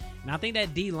cylinders. And I think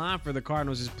that D-line for the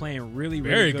Cardinals is playing really,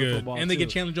 really Very good. football, And they too. get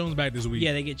Chandler Jones back this week.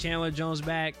 Yeah, they get Chandler Jones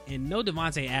back. And no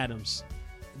Devontae Adams.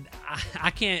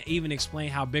 I can't even explain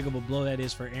how big of a blow that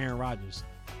is for Aaron Rodgers.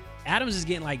 Adams is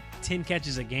getting like 10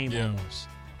 catches a game almost.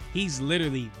 He's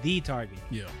literally the target.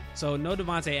 Yeah. So no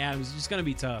Devontae Adams. It's just going to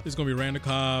be tough. It's going to be Randall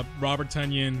Cobb, Robert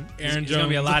Tonyan, Aaron Jones. It's going to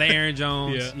be a lot of Aaron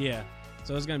Jones. Yeah.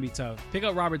 So it's going to be tough. Pick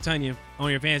up Robert Tonyan on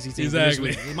your fantasy team.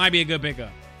 Exactly. This week. It might be a good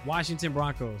pickup. Washington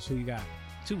Broncos. Who you got?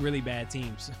 2 really bad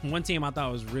teams. One team I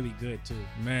thought was really good too.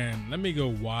 Man, let me go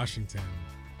Washington.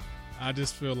 I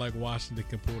just feel like Washington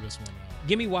can pull this one out.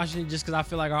 Give me Washington just because I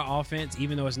feel like our offense,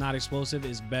 even though it's not explosive,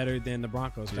 is better than the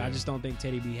Broncos. I just don't think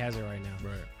Teddy B has it right now.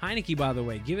 Right. Heineke, by the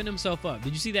way, giving himself up.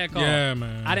 Did you see that call? Yeah,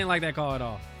 man. I didn't like that call at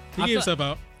all. He gave himself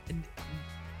out.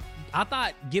 I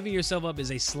thought giving yourself up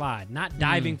is a slide, not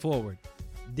diving forward.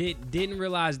 Didn't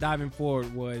realize diving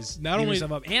forward was Not giving only-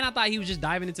 yourself up. And I thought he was just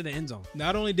diving into the end zone.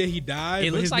 Not only did he dive, It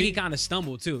but looks his like knee, he kind of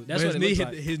stumbled too. That's but what it his knee looks hit,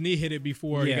 like. his knee hit it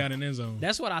before he Yeah. got in end zone.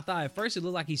 That's what I thought. At first, it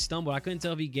looked like he stumbled. I couldn't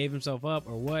tell if he gave himself up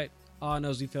or what. All I know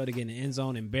is we failed to get in the end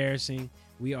zone. Embarrassing.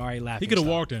 We are a laughing He could have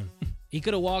stock. walked in. He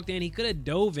could have walked in. He could have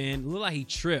dove in. It looked like he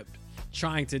tripped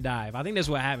trying to dive. I think that's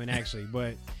what happened actually.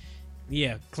 But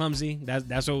yeah, clumsy.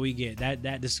 That's what we get.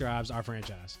 That describes our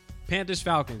franchise. Panthers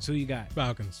Falcons. Who you got?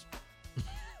 Falcons.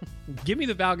 Give me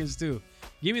the Falcons too.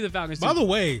 Give me the Falcons too. By the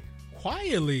way,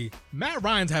 quietly, Matt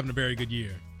Ryan's having a very good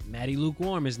year. Matty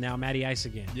Lukewarm is now Matty Ice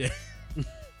again. Yeah.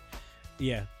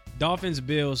 Yeah. Dolphins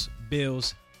Bills.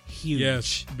 Bills huge.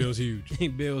 Yes, Bill's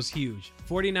huge. Bills huge.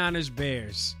 49ers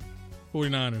Bears.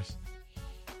 49ers.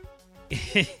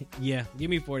 Yeah, give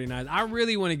me 49ers. I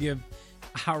really want to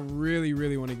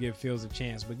give Fields a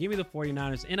chance, but give me the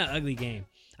 49ers in an ugly game.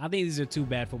 I think these are 2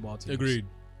 bad football teams. Agreed.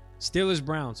 Steelers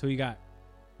Browns. Who you got?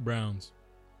 Browns.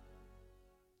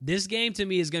 This game to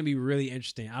me is going to be really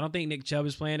interesting. I don't think Nick Chubb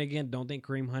is playing again. Don't think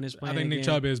Kareem Hunt is playing I think again. Nick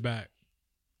Chubb is back.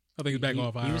 I think he's back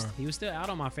off IR. He was still out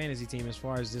on my fantasy team as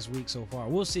far as this week so far.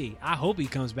 We'll see. I hope he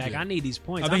comes back. Yeah. I need these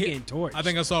points. I I'm think getting torched. I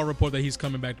think I saw a report that he's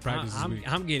coming back to practice this week.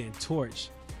 I'm getting torched.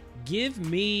 Give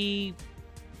me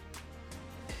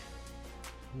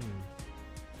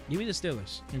the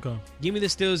Steelers. Okay. Give me the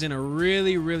Steelers in a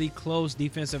really, really close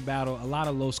defensive battle. A lot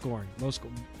of low scoring.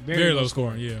 Very low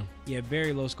scoring, yeah. Yeah,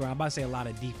 very low scoring. I'm about to say a lot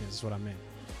of defense is what I meant.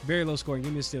 Very low scoring.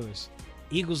 Give me the Steelers.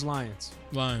 Eagles, Lions.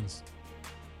 Lions.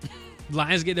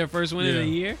 Lions get their first win of the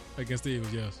year? Against the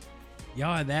Eagles, yes. Y'all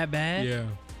are that bad? Yeah.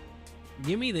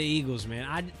 Give me the Eagles,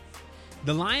 man.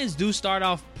 The Lions do start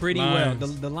off pretty well.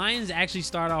 The Lions actually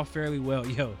start off fairly well.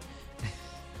 Yo,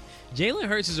 Jalen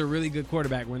Hurts is a really good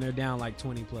quarterback when they're down like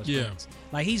 20 plus points.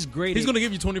 Like he's great. He's going to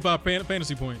give you 25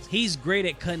 fantasy points. He's great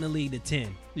at cutting the lead to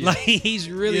 10. Yeah. Like he's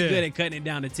really Yeah. good at cutting it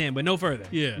down to 10, but no further.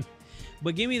 Yeah.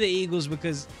 But give me the Eagles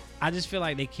because I just feel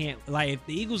like they can't. Like if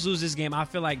the Eagles lose this game, I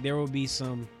feel like there will be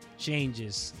some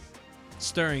changes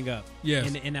stirring up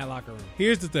Yes. in that locker room.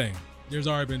 Here's the thing. There's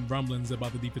already been rumblings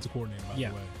about the defensive coordinator, by Yeah.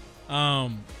 the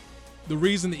way. The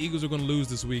reason the Eagles are going to lose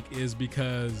this week is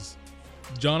because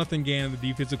Jonathan Gannon, the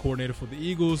defensive coordinator for the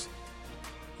Eagles,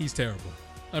 he's terrible.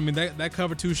 I mean, that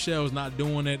cover 2 shell is not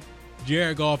doing it.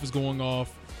 Jared Goff is going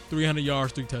off 300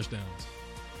 yards, 3 touchdowns.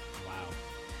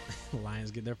 Wow.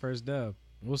 Lions get their first dub.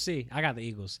 We'll see. I got the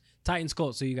Eagles. Titans,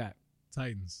 Colts. So you got?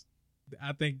 Titans.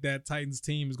 I think that Titans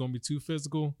team is going to be too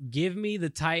physical. Give me the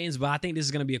Titans, but I think this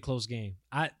is going to be a close game.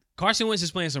 Carson Wentz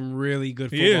is playing some really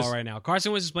good He football is. right now.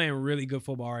 Carson Wentz is playing really good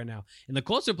football right now. And the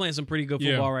Colts are playing some pretty good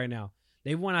football right now.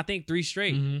 They've won, I think, 3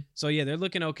 straight. Mm-hmm. So, yeah, they're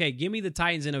looking okay. Give me the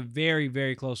Titans in a very,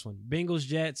 very close one. Bengals,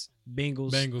 Jets,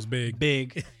 Bengals big.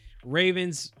 big.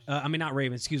 Ravens, not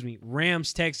Ravens, excuse me.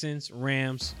 Rams, Texans,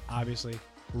 Rams, obviously.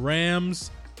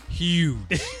 Rams, huge.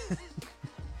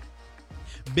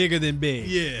 Bigger than big.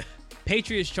 Yeah.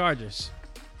 Patriots, Chargers.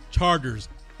 Chargers.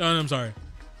 Oh, no, I'm sorry.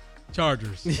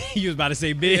 Chargers. You was about to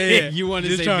say big. Yeah. You wanted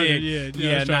to Just say Chargers, big. yeah,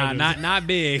 just Chargers. not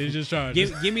big. It's just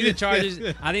Chargers. Give me the Chargers.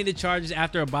 I think the Chargers,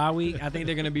 after a bye week, I think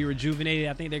they're going to be rejuvenated.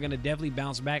 I think they're going to definitely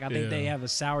bounce back. I think they have a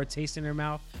sour taste in their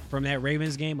mouth from that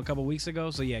Ravens game a couple weeks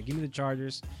ago. So, yeah, give me the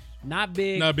Chargers. Not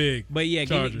big. Not big. But, yeah,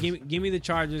 Chargers. give me the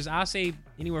Chargers. I'll say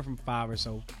anywhere from 5 or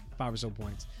so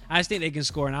points. I just think they can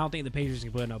score, and I don't think the Patriots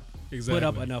can put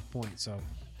up enough points. So,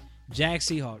 Jags,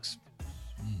 Seahawks.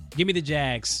 Give me the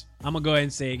Jags. I'm going to go ahead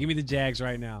and say it. Give me the Jags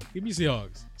right now. Give me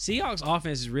Seahawks. Seahawks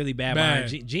offense is really bad.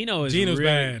 Bad. Geno's really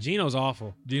bad. Geno's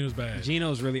awful. Geno's bad.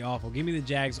 Geno's really awful. Give me the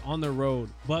Jags on the road.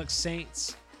 Bucks,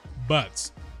 Saints.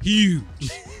 Butts. Huge.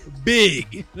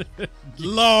 Big.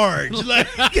 Large.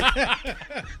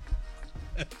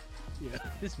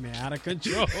 This man out of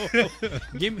control.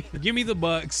 give me the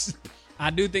Bucks.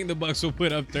 I do think the Bucks will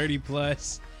put up 30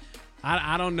 plus.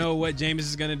 I don't know what Jameis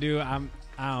is gonna do.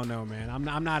 I don't know, man.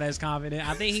 I'm not as confident.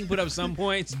 I think he can put up some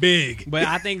points, Big. but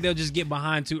I think they'll just get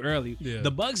behind too early. Yeah.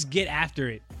 The Bucks get after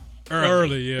it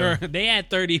Early, yeah. They had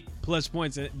 30 plus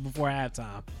points before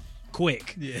halftime.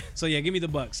 Quick. Yeah. So yeah, give me the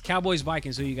Bucks. Cowboys,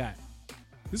 Vikings. Who you got?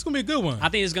 This is going to be a good one. I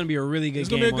think it's gonna be a really good It's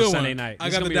game going to be a on good Sunday one. night. I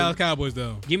It's got gonna the be Dallas Cowboys,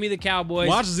 though. Give me the Cowboys.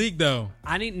 Watch Zeke, though.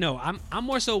 I'm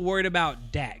more so worried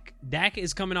about Dak. Dak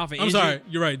is coming off an I'm injury. sorry.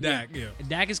 You're right. Dak, yeah.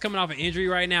 Dak is coming off an injury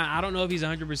right now. I don't know if he's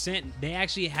 100%. They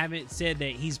actually haven't said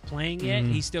that he's playing yet.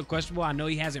 He's still questionable. I know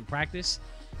he hasn't practiced.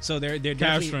 So they're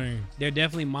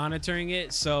definitely monitoring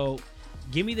it. So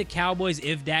give me the Cowboys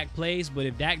if Dak plays, but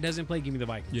if Dak doesn't play, give me the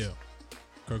Vikings. Yeah.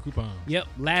 Kirk Coupon. Yep.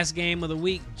 Last game of the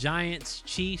week, Giants,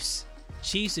 Chiefs.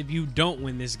 Chiefs, if you don't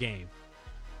win this game,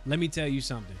 let me tell you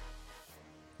something.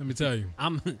 Let me tell you.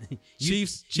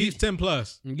 Chiefs 10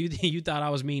 plus. You thought I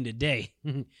was mean today.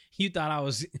 You thought I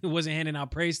wasn't handing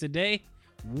out praise today.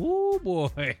 Woo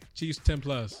boy. Chiefs 10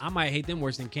 plus. I might hate them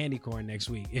worse than candy corn next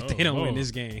week if they don't win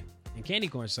this game. And candy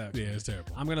corn sucks. Yeah, man. it's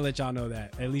terrible. I'm gonna let y'all know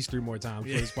that at least 3 more times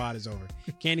before the spot is over.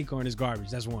 Candy corn is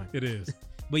garbage. That's one. It is.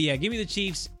 But yeah, give me the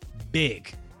Chiefs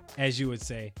big, as you would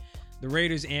say. The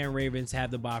Raiders and Ravens have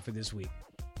the bye for this week.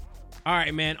 All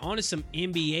right, man. On to some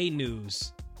NBA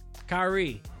news.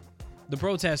 Kyrie, the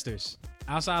protesters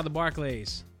outside the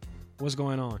Barclays. What's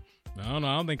going on? I don't know.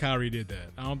 I don't think Kyrie did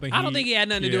that. I don't think he had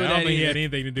nothing to do with that. I don't think he either. had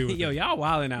anything to do with Yo, it. y'all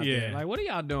wilding out there. Yeah. Like, what are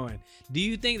y'all doing? Do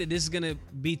you think that this is going to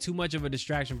be too much of a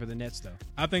distraction for the Nets, though?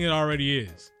 I think it already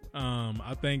is.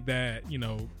 I think that,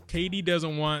 KD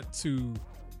doesn't want to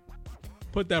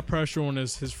put that pressure on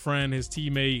his friend, his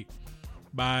teammate,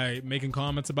 by making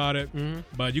comments about it. Mm-hmm.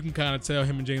 But you can kind of tell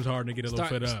him and James Harden to get a little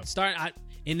fed up.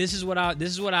 And this is what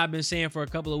I've been saying for a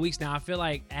couple of weeks now. I feel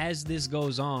like as this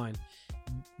goes on,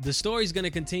 the story's going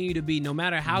to continue to be, no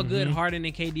matter how good Harden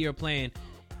and KD are playing,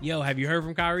 yo, have you heard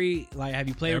from Kyrie? Like, have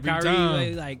you played with Kyrie?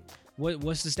 Time. Like,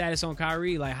 what's the status on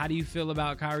Kyrie? Like, how do you feel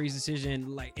about Kyrie's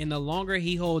decision? Like, and the longer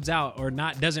he holds out or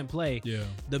doesn't play,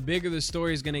 the bigger the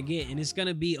story is going to get. And it's going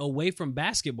to be away from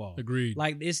basketball. Agreed.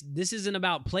 Like, this isn't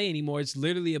about play anymore. It's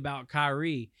literally about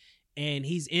Kyrie. And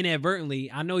he's inadvertently,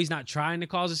 I know he's not trying to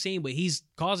cause a scene, but he's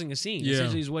causing a scene. Yeah.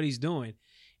 Essentially is what he's doing.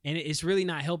 And it's really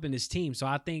not helping his team. So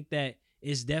I think that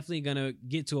it's definitely going to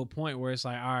get to a point where it's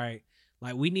like, all right,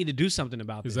 like, we need to do something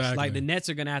about this. Exactly. Like, the Nets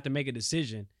are going to have to make a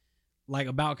decision, like,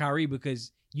 about Kyrie,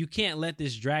 because you can't let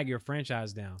this drag your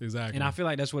franchise down. Exactly. And I feel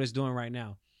like that's what it's doing right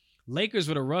now. Lakers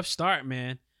with a rough start,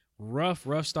 man. Rough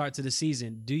start to the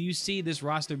season. Do you see this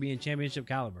roster being championship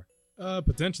caliber?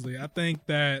 Potentially. I think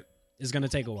that it's going to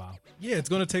take a while. Yeah, it's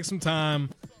going to take some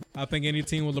time. I think any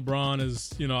team with LeBron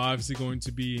is, obviously going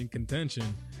to be in contention.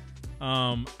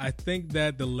 I think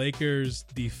that the Lakers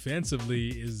defensively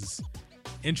is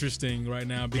interesting right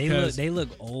now because they look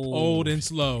old. Old and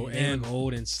slow. They look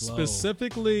old and slow.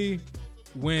 Specifically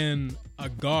when a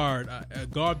guard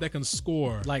that can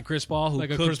score. Like Chris Paul, who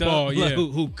Like a cooked Chris up, Paul, yeah.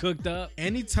 who cooked up.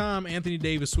 Anytime Anthony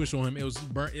Davis switched on him, it was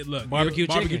Barbecue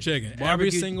chicken.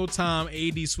 Every single time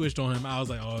AD switched on him, I was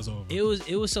like, oh, it's over.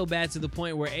 It was so bad to the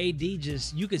point where AD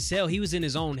just, you could tell he was in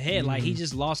his own head. Like he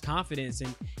just lost confidence,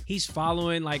 and he's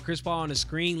following like Chris Paul on the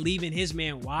screen, leaving his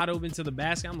man wide open to the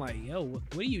basket. I'm like, yo,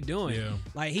 what are you doing? Yeah.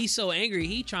 Like he's so angry,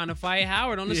 he trying to fight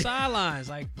Howard on the sidelines.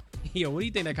 Like, yo, what do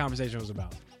you think that conversation was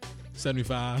about?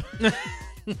 75.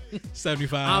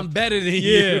 75. I'm better than you.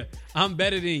 Yeah. I'm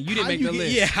better than you. You didn't make the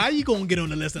list. Yeah, how you gonna get on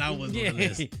the list and I wasn't on the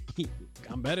list?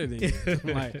 I'm better than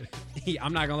you.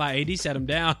 I'm not gonna lie. AD set him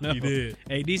down. No. He did.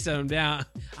 AD set him down.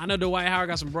 I know Dwight Howard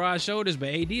got some broad shoulders, but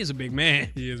AD is a big man.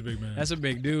 He is a big man. That's a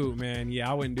big dude, man.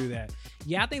 Yeah, I wouldn't do that.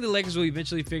 Yeah, I think the Lakers will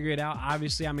eventually figure it out.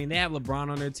 Obviously, I mean, they have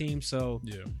LeBron on their team, so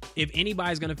yeah. If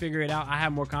anybody's going to figure it out, I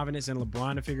have more confidence in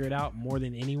LeBron to figure it out more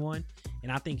than anyone,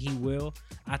 and I think he will.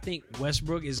 I think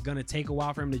Westbrook is going to take a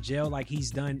while for him to gel like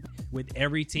he's done with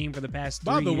every team for the past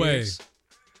 3 years. By the way,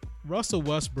 Russell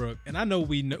Westbrook, and I know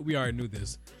we already knew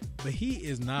this, but he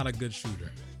is not a good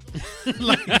shooter.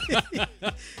 Like,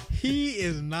 he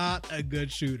is not a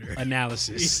good shooter.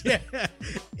 Analysis. Yeah,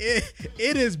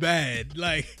 it is bad.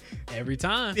 Like every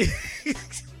time.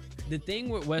 The thing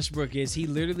with Westbrook is he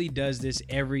literally does this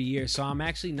every year, so I'm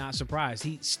actually not surprised.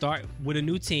 He start with a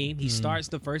new team. He starts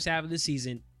the first half of the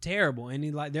season terrible, and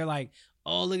they're like,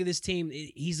 "Oh, look at this team.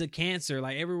 He's a cancer.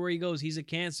 Like everywhere he goes, he's a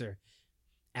cancer."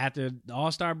 After the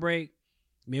All-Star break,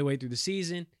 midway through the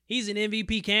season, he's an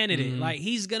MVP candidate. Like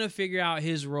he's gonna figure out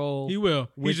his role. He will.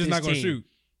 He's just not gonna shoot.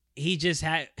 He just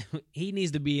he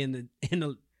needs to be in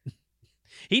the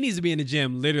he needs to be in the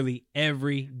gym literally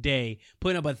every day,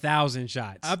 putting up 1,000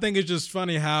 shots. I think it's just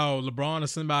funny how LeBron or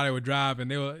somebody would drive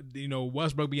and they would,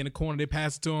 Westbrook be in the corner, they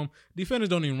pass it to him. Defenders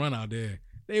don't even run out there.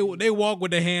 They walk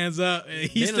with their hands up. And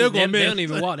he's still gonna miss. They don't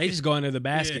even walk. They just go under the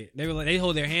basket. Yeah. They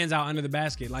hold their hands out under the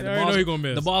basket. Like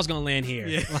the ball's gonna land here.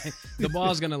 Yeah. Like, the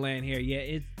ball's gonna land here.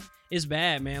 Yeah, it's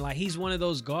bad, man. Like he's one of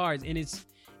those guards, and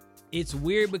it's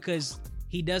weird because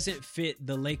he doesn't fit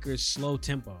the Lakers' slow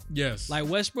tempo. Yes. Like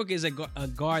Westbrook is a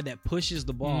guard that pushes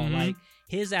the ball. Like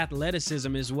his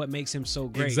athleticism is what makes him so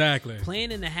great. Exactly.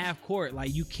 Playing in the half court,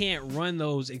 like you can't run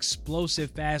those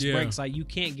explosive fast breaks. Like you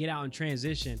can't get out in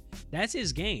transition. That's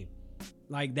his game.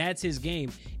 Like that's his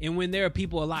game. And when there are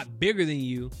people a lot bigger than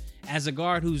you, as a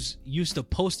guard who's used to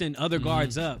posting other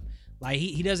guards up, like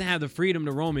he doesn't have the freedom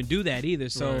to roam and do that either.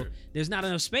 So there's not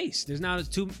enough space.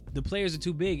 The players are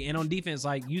too big. And on defense,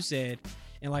 like you said,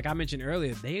 and like I mentioned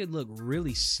earlier, they look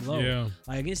really slow. Yeah.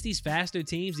 Like against these faster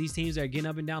teams, these teams that are getting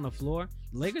up and down the floor,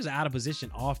 the Lakers are out of position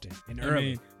often and early. I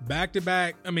mean, back to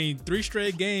back. 3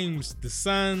 straight games. The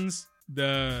Suns,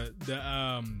 the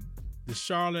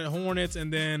Charlotte Hornets,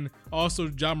 and then also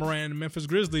Ja Morant and the Memphis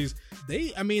Grizzlies.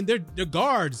 They're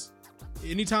guards.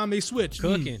 Anytime they switch,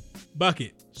 cooking,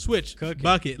 bucket, switch, cooking,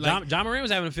 bucket. Like Ja Morant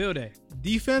was having a field day.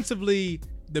 Defensively,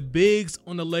 the bigs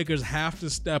on the Lakers have to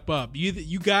step up.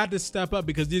 You got to step up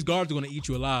because these guards are going to eat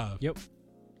you alive. Yep.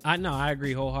 I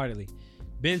agree wholeheartedly.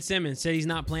 Ben Simmons said he's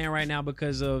not playing right now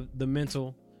because of the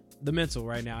mental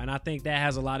right now. And I think that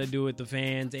has a lot to do with the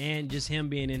fans and just him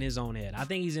being in his own head. I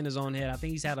think he's in his own head. I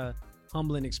think he's had a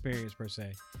humbling experience per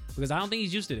se, because I don't think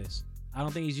he's used to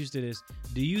this.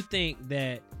 Do you think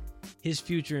that his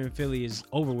future in Philly is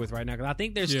over with right now? Because I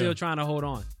think they're still trying to hold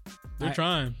on. They're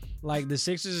trying. Like the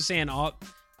Sixers are saying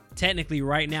technically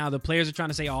right now, the players are trying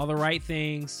to say all the right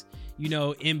things.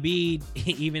 Embiid,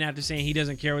 even after saying he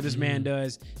doesn't care what this man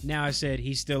does, now I said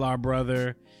he's still our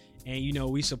brother, and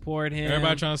we support him.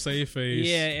 Everybody trying to save face.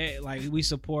 Yeah, like we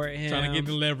support him. Trying to get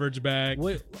the leverage back.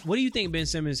 What do you think Ben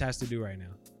Simmons has to do right now?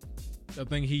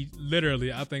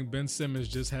 I think Ben Simmons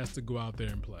just has to go out there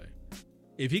and play.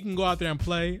 If he can go out there and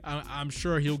play, I'm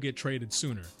sure he'll get traded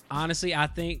sooner. Honestly, I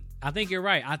think you're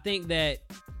right. I think that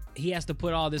he has to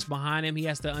put all this behind him. He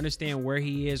has to understand where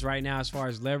he is right now as far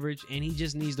as leverage, and he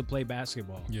just needs to play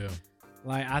basketball. Yeah.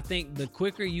 Like, I think the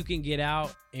quicker you can get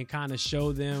out and kind of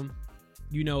show them,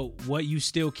 what you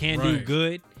still can do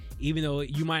good, even though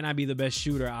you might not be the best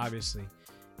shooter, obviously.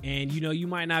 And, you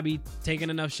might not be taking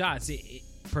enough shots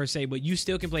per se, but you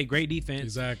still can play great defense.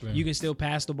 Exactly. You can still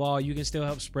pass the ball. You can still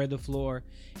help spread the floor.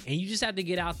 And you just have to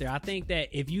get out there. I think that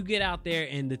if you get out there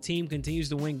and the team continues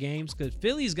to win games, because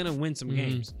Philly's going to win some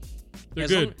games. They're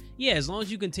good. As long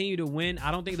as you continue to win,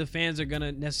 I don't think the fans are going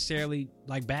to necessarily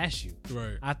bash you.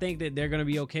 Right. I think that they're going to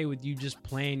be okay with you just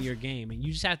playing your game. And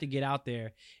you just have to get out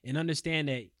there and understand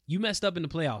that you messed up in the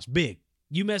playoffs. Big.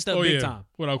 You messed up big time.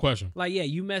 Without question.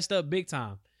 You messed up big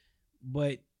time.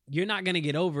 But you're not going to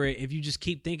get over it if you just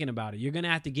keep thinking about it. You're going to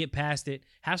have to get past it.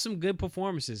 Have some good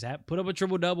performances. Put up a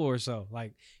triple-double or so.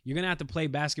 Like, you're going to have to play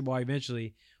basketball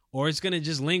eventually, or it's going to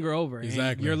just linger over.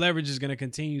 Exactly. And your leverage is going to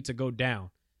continue to go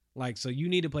down. Like, so you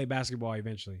need to play basketball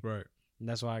eventually. Right. And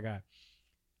that's what I got.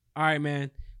 All right,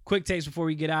 man. Quick takes before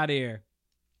we get out of here.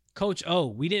 Coach O,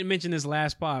 we didn't mention this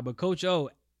last pod, but Coach O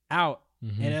out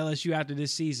at LSU after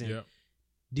this season. Yep.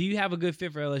 Do you have a good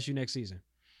fit for LSU next season?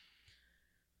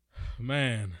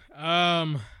 Man,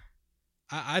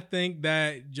 I think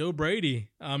that Joe Brady,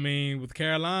 I mean, with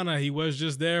Carolina, he was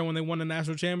just there when they won the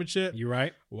national championship. You're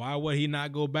right. Why would he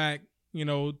not go back,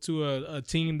 to a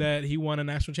team that he won a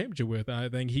national championship with? I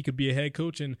think he could be a head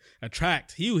coach and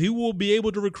attract. He will be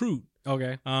able to recruit.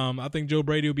 Okay. I think Joe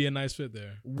Brady will be a nice fit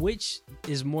there. Which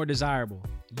is more desirable,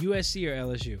 USC or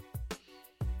LSU?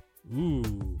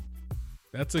 Ooh,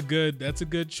 that's a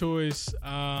good choice.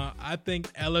 I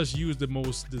think LSU is the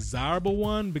most desirable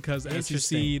one because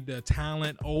SEC, the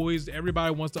talent,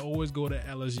 everybody wants to always go to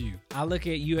LSU. I look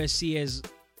at USC as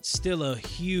still a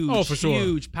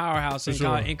huge powerhouse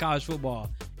in college football,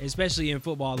 especially in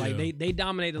football. Like they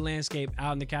dominate the landscape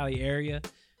out in the Cali area.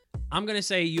 I'm gonna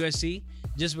say USC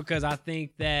just because I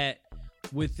think that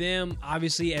with them,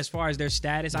 obviously, as far as their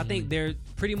status, I think they're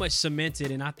pretty much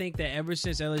cemented. And I think that ever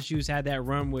since LSU's had that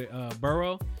run with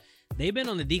Burrow, they've been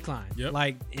on the decline. Yep.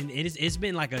 Like, and it's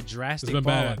been like a drastic fall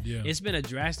off. Yeah. It's been a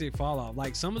drastic fall off.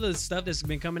 Like, some of the stuff that's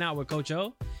been coming out with Coach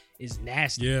O is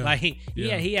nasty. Yeah. Like,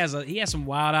 he has some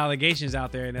wild allegations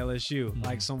out there in LSU.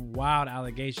 Like, some wild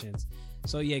allegations.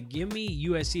 So, yeah, give me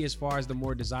USC as far as the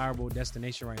more desirable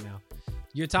destination right now.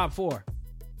 Your top four.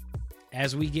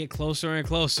 As we get closer and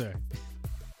closer.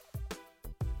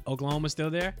 Oklahoma still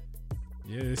there?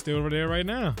 Yeah, they're still over there right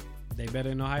now. They better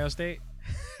than Ohio State?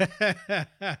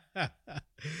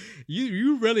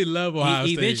 You really love Ohio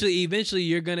State. Eventually,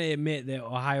 you're going to admit that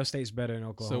Ohio State's better than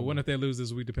Oklahoma. So when if they lose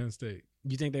this week to Penn State?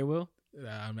 You think they will?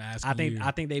 I'm asking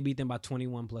I think they beat them by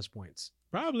 21 plus points.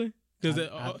 Probably.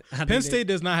 Because Penn State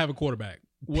does not have a quarterback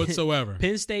whatsoever.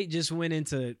 Penn State just went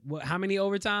into how many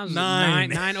overtimes?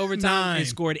 Nine overtimes and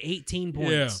scored 18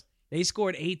 points. Yeah. They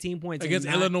scored 18 points against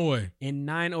Illinois in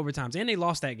 9 overtimes, and they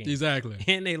lost that game. Exactly.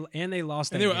 And they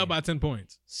lost that game. And they were up by 10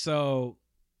 points. So,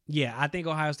 yeah, I think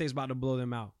Ohio State's about to blow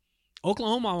them out.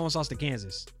 Oklahoma almost lost to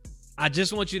Kansas. I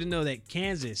just want you to know that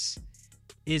Kansas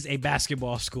is a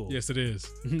basketball school. Yes, it is.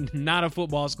 Not a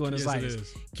football school in the slightest. It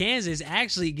is. Kansas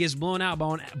actually gets blown out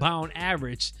by on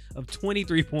average of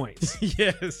 23 points.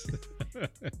 Yes.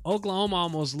 Oklahoma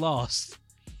almost lost.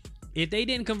 If they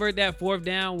didn't convert that fourth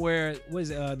down where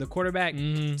the quarterback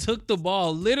took the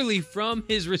ball literally from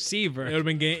his receiver, it would have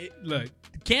been game. Look,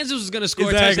 Kansas was going to score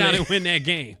a touchdown and win that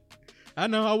game. I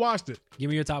know. I watched it. Give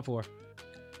me your top four.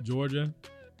 Georgia,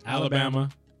 Alabama.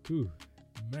 Ooh,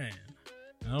 man.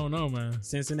 I don't know, man.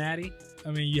 Cincinnati.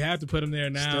 I mean, you have to put them there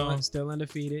now. Still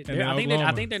undefeated.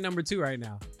 I think they're number 2 right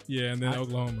now. Yeah, and then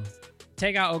Oklahoma.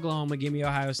 Take out Oklahoma. Give me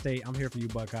Ohio State. I'm here for you,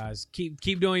 Buckeyes.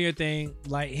 Keep doing your thing.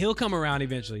 Like, he'll come around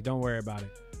eventually. Don't worry about it.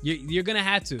 You're gonna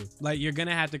have to. Like, you're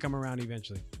gonna have to come around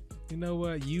eventually. You know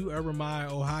what? You my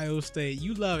Ohio State.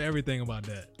 You love everything about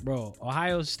that, bro.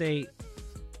 Ohio State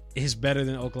is better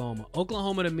than Oklahoma.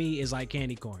 Oklahoma to me is like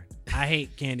candy corn. I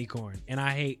hate candy corn, and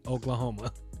I hate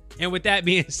Oklahoma. And with that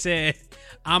being said,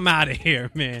 I'm out of here,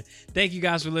 man. Thank you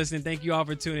guys for listening. Thank you all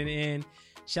for tuning in.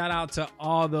 Shout out to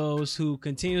all those who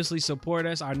continuously support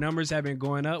us. Our numbers have been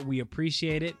going up. We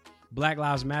appreciate it. Black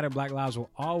Lives Matter. Black lives will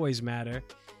always matter.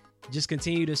 Just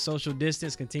continue to social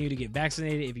distance. Continue to get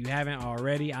vaccinated if you haven't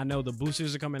already. I know the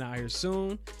boosters are coming out here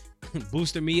soon.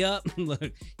 Booster me up.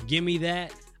 Look, give me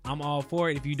that. I'm all for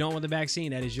it. If you don't want the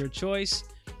vaccine, that is your choice.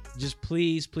 Just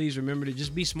please remember to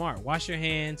just be smart. Wash your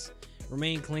hands.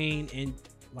 Remain clean. And,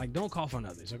 like, don't cough on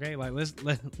others, okay? Like,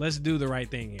 let's do the right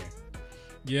thing here.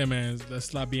 Yeah, man. Let's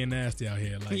stop being nasty out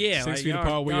here. Like, yeah, 6 feet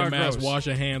apart, wear your mask, wash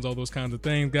your hands, all those kinds of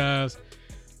things, guys.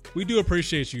 We do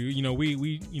appreciate you. You know,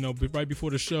 we right before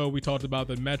the show, we talked about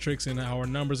the metrics and how our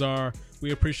numbers are.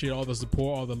 We appreciate all the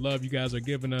support, all the love you guys are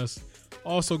giving us.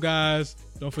 Also, guys,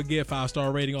 don't forget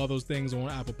 5-star rating, all those things on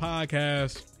Apple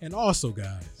Podcasts. And also,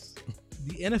 guys,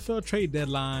 the NFL trade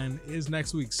deadline is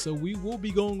next week, so we will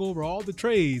be going over all the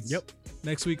trades. Yep.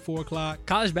 Next week, 4 o'clock.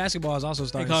 College basketball is also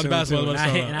starting. College basketball and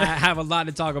I have a lot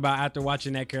to talk about after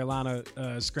watching that Carolina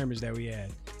scrimmage that we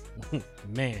had.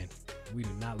 Man, we do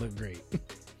not look great.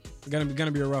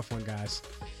 Gonna be a rough one, guys.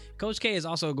 Coach K is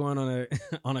also going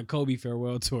on a Kobe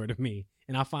farewell tour to me,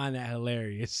 and I find that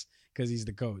hilarious because he's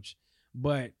the coach.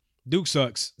 But Duke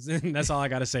sucks. That's all I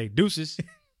gotta say. Deuces.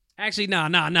 Actually, nah.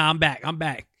 I'm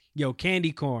back. Yo,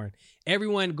 candy corn.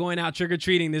 Everyone going out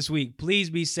trick-or-treating this week, please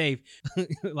be safe.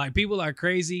 Like, people are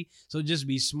crazy, so just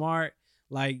be smart.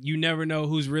 Like, you never know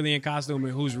who's really in costume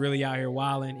and who's really out here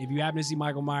wilding. If you happen to see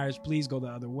Michael Myers, please go the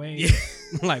other way.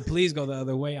 Like, please go the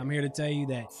other way. I'm here to tell you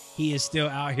that he is still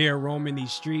out here roaming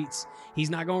these streets. He's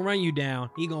not going to run you down.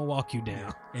 He going to walk you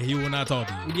down. And he will not talk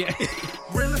to you. Yeah.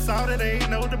 Realest all it ain't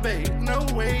no debate. No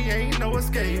way, ain't no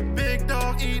escape. Big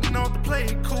dog eating off the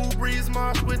plate. Cool breeze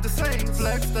march with the Saints.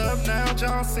 Flexed up now,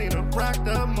 John Cena. Racked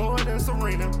up more than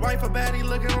Serena. Wife a baddie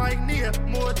looking like Nia.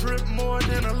 More drip, more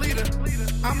than a leader.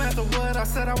 I'm after what I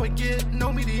said I would get.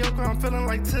 No mediocre, I'm feeling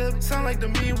like Tip. Sound like to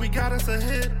me, we got us a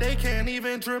hit. They can't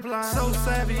even drip line. So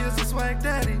savvy is a swag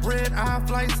daddy. Red eye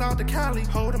flights out to Cali.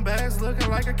 Holding bags looking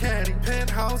like a caddy.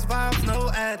 Penthouse vibes, no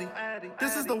addy.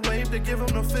 This is the wave to give them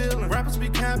the feeling. Rappers be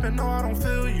capping, no, I don't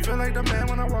feel you. Feel like the man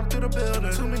when I walk through the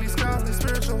building. Too many scars and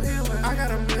spiritual healing. I got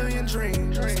a million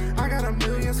dreams. I got a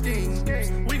million schemes.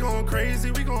 We going crazy,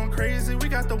 we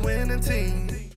got the winning team.